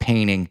 just like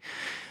painting.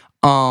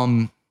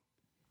 The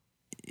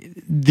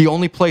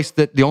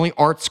only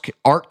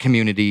art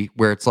community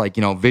where it's like,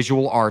 you know,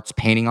 visual arts,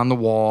 painting on the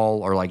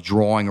wall or like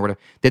drawing or whatever,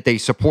 that they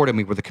supported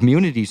me, where the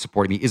community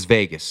supported me, is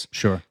Vegas.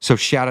 Sure. So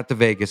shout out to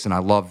Vegas, and I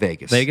love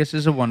Vegas. Vegas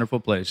is a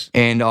wonderful place.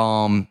 And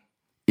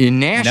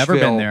in Nashville, Never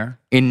been there.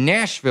 In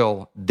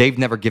Nashville, they've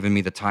never given me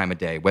the time of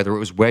day, whether it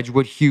was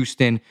Wedgwood,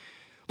 Houston.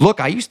 Look,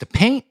 I used to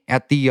paint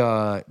at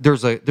the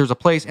there's a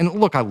place, and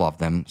look, I love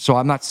them, so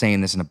I'm not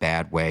saying this in a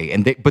bad way,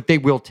 but they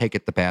will take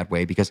it the bad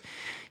way because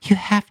you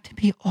have to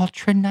be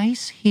ultra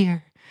nice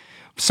here.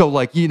 So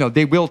like, you know,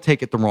 they will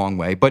take it the wrong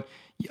way. But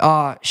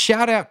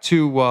shout out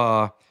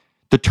to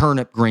the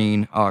Turnip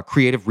Green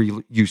Creative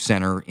Reuse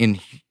Center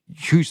in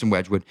Houston,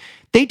 Wedgwood.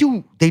 They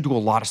do a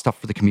lot of stuff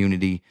for the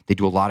community. They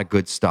do a lot of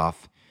good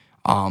stuff.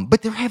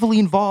 But they're heavily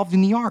involved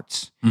in the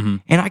arts. Mm-hmm.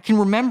 And I can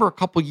remember a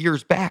couple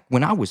years back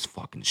when I was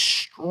fucking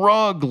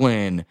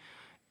struggling,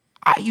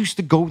 I used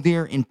to go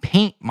there and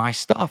paint my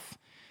stuff.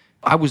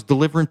 I was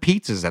delivering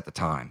pizzas at the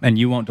time. And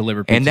you won't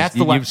deliver pizzas. And that's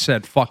you've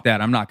said, fuck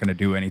that, I'm not going to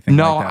do anything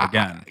like that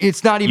again.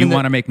 It's not even... You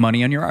want to make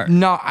money on your art.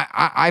 No,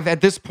 I've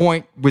at this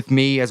point with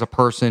me as a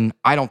person,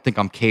 I don't think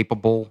I'm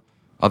capable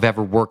of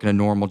ever working a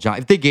normal job.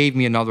 If they gave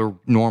me another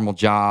normal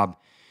job,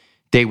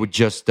 they would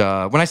just,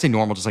 when I say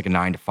normal, just like a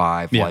 9 to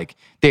 5, yeah. like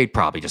they'd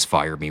probably just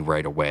fire me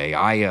right away.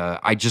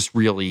 I just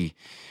really,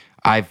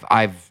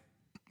 I've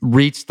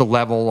reached the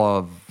level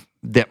of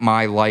that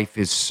my life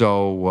is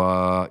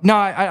so, no,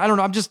 I don't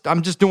know.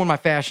 I'm just doing my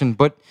fashion,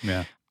 but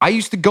yeah. I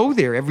used to go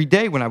there every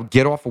day when I would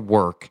get off of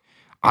work.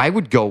 I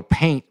would go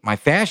paint my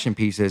fashion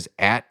pieces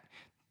at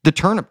the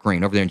Turnip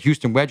Green over there in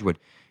Houston, Wedgwood.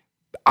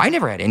 I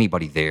never had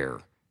anybody there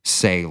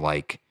say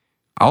like,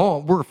 oh,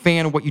 we're a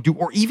fan of what you do,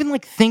 or even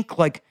like think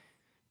like,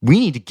 we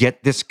need to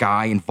get this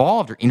guy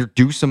involved or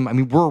introduce him. I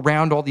mean, we're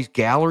around all these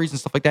galleries and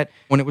stuff like that.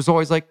 When it was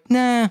always like,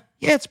 nah,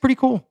 yeah, it's pretty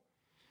cool.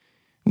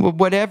 Well,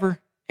 whatever.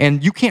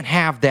 And you can't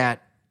have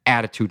that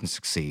attitude and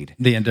succeed.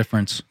 The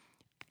indifference.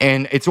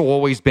 And it's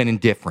always been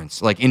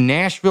indifference. Like in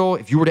Nashville,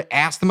 if you were to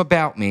ask them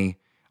about me,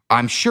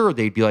 I'm sure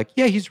they'd be like,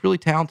 yeah, he's really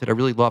talented. I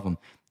really love him.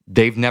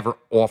 They've never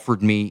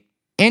offered me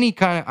any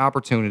kind of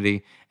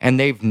opportunity, and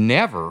they've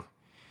never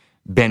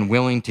been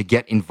willing to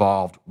get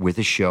involved with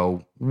a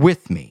show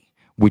with me,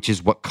 which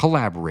is what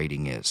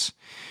collaborating is.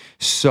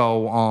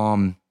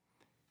 So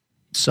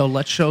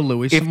let's show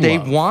Louie some love. If they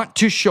want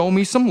to show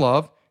me some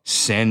love,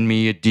 send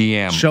me a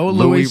DM. Show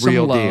Louie some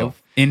Real love Deal.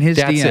 In his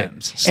That's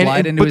DMs. It.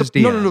 Slide into his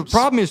DMs. No.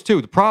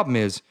 The problem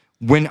is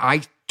when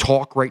I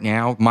talk right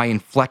now, my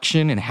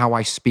inflection and how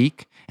I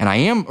speak, and I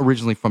am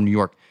originally from New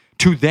York,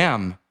 to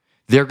them,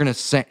 they're going to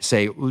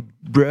say,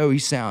 bro, he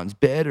sounds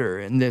better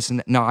and this and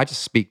that. No, I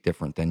just speak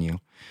different than you.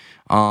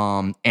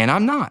 And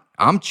I'm not.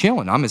 I'm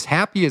chilling. I'm as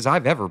happy as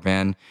I've ever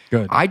been.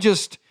 Good. I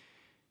just,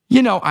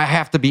 I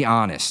have to be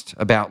honest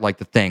about like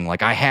the thing.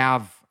 Like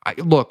I've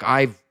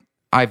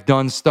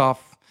done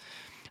stuff.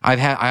 I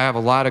have a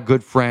lot of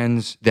good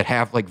friends that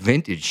have like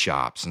vintage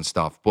shops and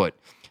stuff, but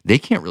they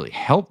can't really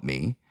help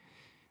me.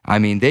 I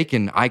mean,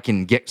 I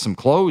can get some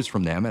clothes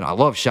from them, and I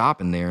love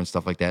shopping there and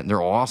stuff like that, and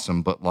they're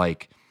awesome. But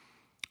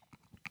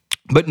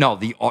no,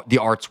 the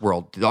art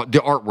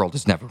world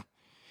has never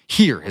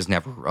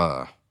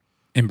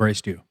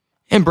Embraced you.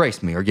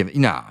 Embraced me or give it.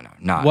 No.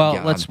 Well,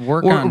 yeah, let's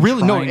work on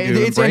really. No, trying to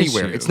it's embrace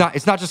anywhere. you. It's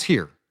not just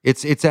here.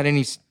 It's at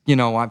any.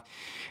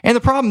 And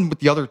the problem with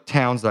the other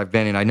towns that I've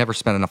been in, I never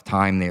spent enough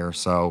time there.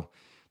 So,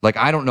 like,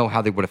 I don't know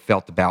how they would have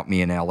felt about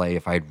me in LA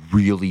if I had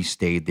really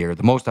stayed there.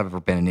 The most I've ever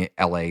been in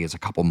LA is a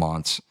couple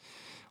months,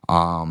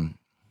 or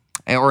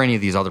any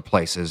of these other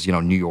places.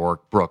 New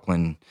York,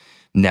 Brooklyn.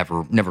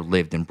 Never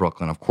lived in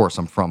Brooklyn. Of course,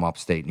 I'm from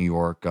upstate New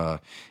York.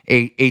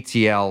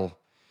 ATL,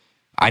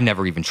 I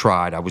never even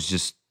tried. I was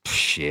just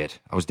shit.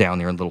 I was down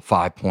there in little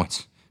 5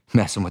 Points,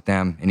 messing with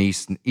them in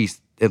East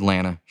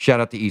Atlanta. Shout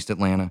out to East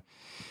Atlanta.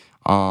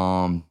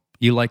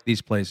 You like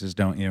these places,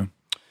 don't you?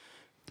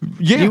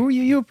 Yeah,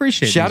 you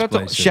appreciate shout these out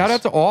places. Shout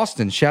out to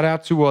Austin. Shout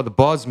out to the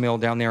Buzz Mill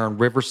down there on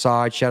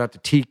Riverside. Shout out to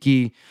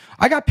Tiki.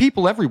 I got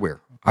people everywhere.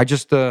 I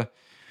just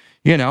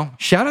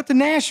shout out to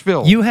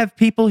Nashville. You have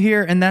people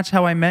here, and that's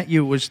how I met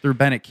you, was through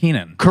Bennett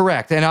Keenan.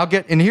 Correct.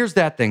 And here's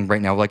that thing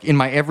right now. Like in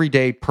my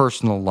everyday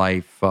personal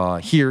life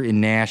here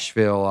in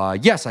Nashville,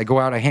 yes, I go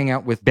out, I hang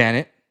out with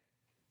Bennett.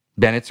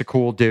 Bennett's a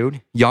cool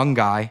dude, young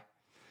guy,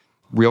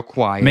 real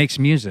quiet.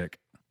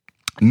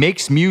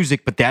 Makes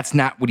music, but that's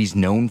not what he's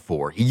known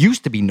for. He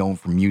used to be known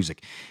for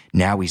music.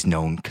 Now he's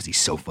known because he's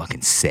so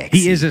fucking sexy.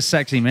 He is a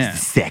sexy man.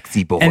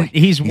 Sexy boy. And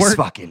he's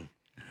fucking...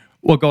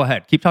 Well, go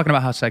ahead. Keep talking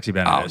about how sexy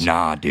Bennett is. Oh,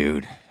 nah,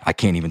 dude. I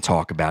can't even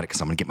talk about it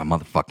because I'm going to get my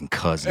motherfucking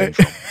cousin in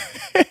trouble.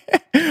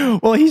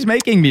 Well, he's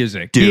making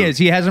music. Dude, he is.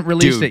 He hasn't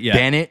released it yet.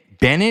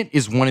 Bennett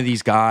is one of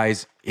these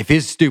guys, if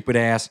his stupid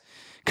ass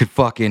could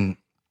fucking...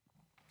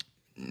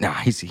 Nah,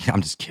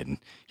 I'm just kidding.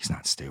 He's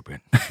not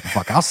stupid.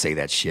 Fuck, I'll say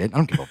that shit. I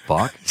don't give a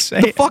fuck.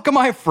 Fuck am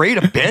I afraid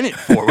of Bennett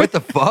for? What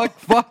the fuck?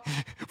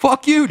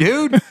 Fuck you,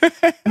 dude.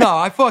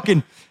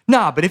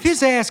 But if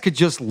his ass could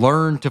just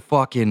learn to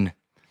fucking...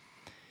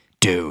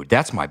 Dude,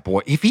 that's my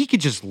boy. If he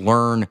could just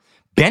learn,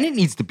 Bennett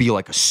needs to be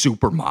like a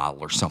supermodel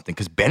or something,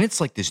 because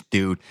Bennett's like this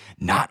dude.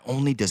 Not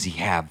only does he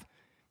have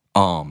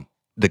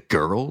the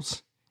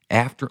girls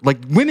after, like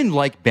women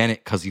like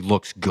Bennett because he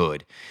looks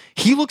good.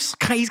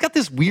 He's got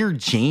this weird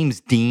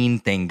James Dean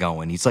thing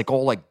going. He's like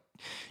all like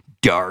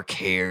dark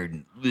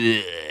haired.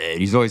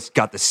 He's always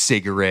got the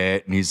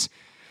cigarette, and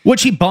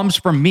which he bums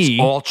from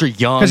me. Ultra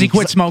young because he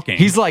quit smoking.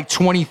 He's like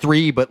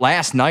 23, but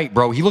last night,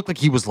 bro, he looked like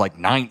he was like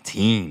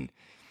 19.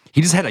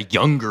 He just had a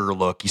younger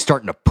look. He's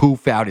starting to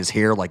poof out his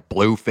hair like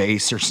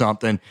Blueface or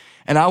something.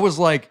 And I was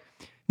like,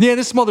 yeah,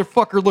 this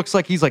motherfucker looks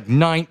like he's like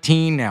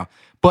 19 now.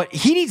 But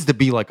he needs to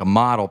be like a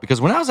model, because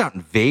when I was out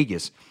in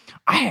Vegas,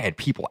 I had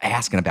people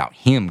asking about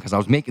him because I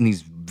was making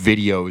these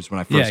videos when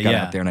I first got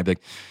out there. And I'd be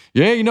like,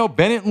 yeah,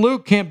 Bennett and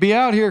Luke can't be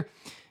out here.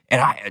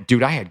 And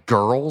I had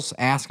girls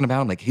asking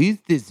about him, like, who's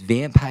this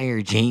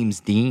vampire James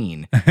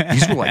Dean?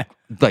 These were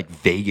like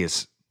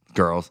Vegas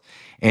girls.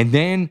 And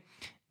then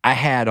I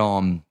had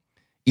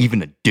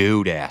even a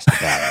dude asked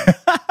about him.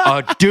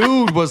 A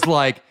dude was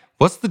like,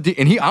 what's the deal?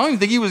 And I don't even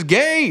think he was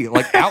gay,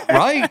 like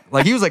outright.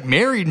 Like he was like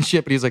married and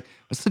shit, but he's like,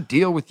 what's the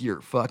deal with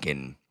your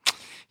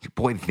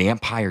boy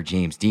vampire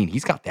James Dean?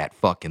 He's got that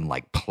fucking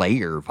like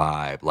player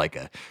vibe, like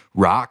a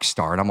rock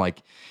star. And I'm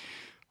like,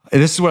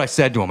 and this is what I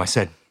said to him. I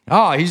said,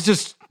 oh, he's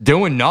just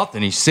doing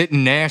nothing. He's sitting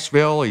in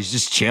Nashville. He's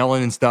just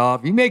chilling and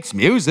stuff. He makes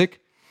music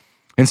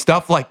and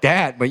stuff like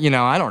that. But,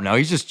 I don't know.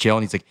 He's just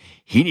chilling. He's like,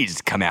 he needs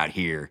to come out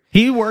here.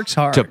 He works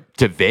hard.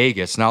 To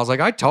Vegas. And I was like,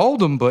 I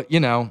told him, but,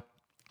 and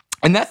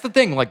that's the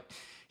thing. Like,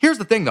 here's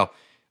the thing, though.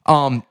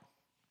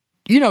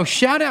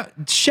 Shout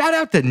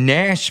out to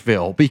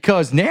Nashville,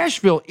 because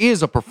Nashville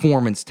is a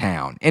performance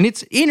town, and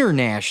it's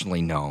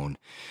internationally known.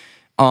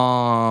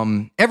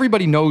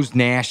 Everybody knows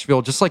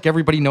Nashville, just like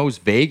everybody knows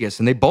Vegas,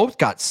 and they both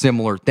got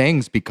similar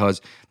things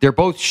because they're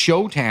both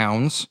show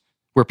towns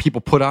where people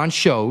put on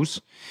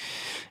shows.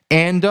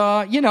 And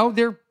they're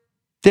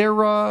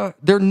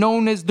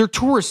known as, they're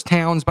tourist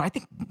towns, but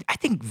I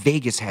think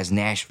Vegas has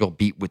Nashville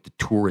beat with the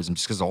tourism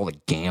just because of all the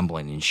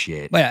gambling and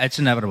shit. Well, yeah, it's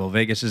inevitable.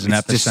 Vegas is an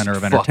It's just epicenter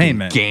of fucking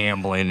entertainment.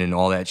 Gambling and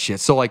all that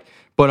shit. So like,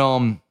 but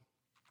and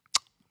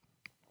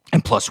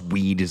plus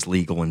weed is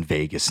legal in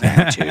Vegas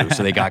now too.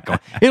 So they got going.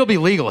 It'll be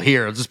legal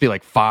here. It'll just be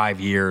like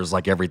 5 years,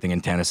 like everything in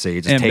Tennessee.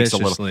 It just takes a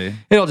little.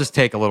 It'll just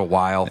take a little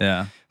while.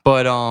 Yeah.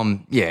 But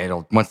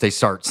it'll, once they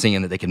start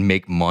seeing that they can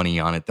make money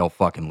on it, they'll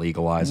fucking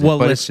legalize it. Well,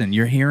 but listen,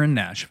 you're here in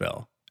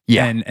Nashville.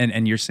 Yeah.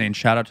 And you're saying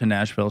shout out to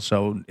Nashville.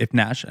 So if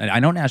I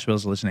know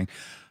Nashville's listening.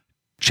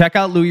 Check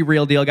out Louie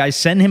Real Deal, guys.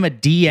 Send him a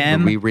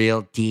DM. Louie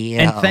Real Deal.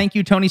 And thank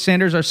you, Tony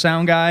Sanders, our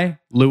sound guy.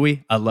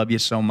 Louie, I love you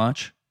so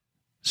much.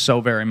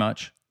 So very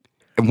much.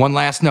 And one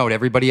last note,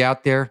 everybody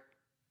out there,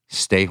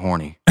 stay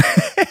horny.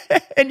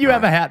 And you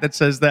have a hat that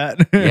says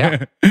that.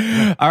 Yeah.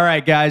 All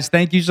right, guys.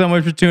 Thank you so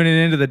much for tuning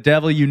in to The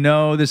Devil You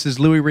Know. This is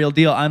Louie Real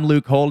Deal. I'm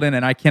Luke Holden,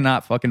 and I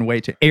cannot fucking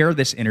wait to air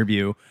this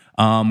interview.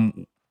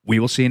 We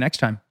will see you next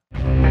time.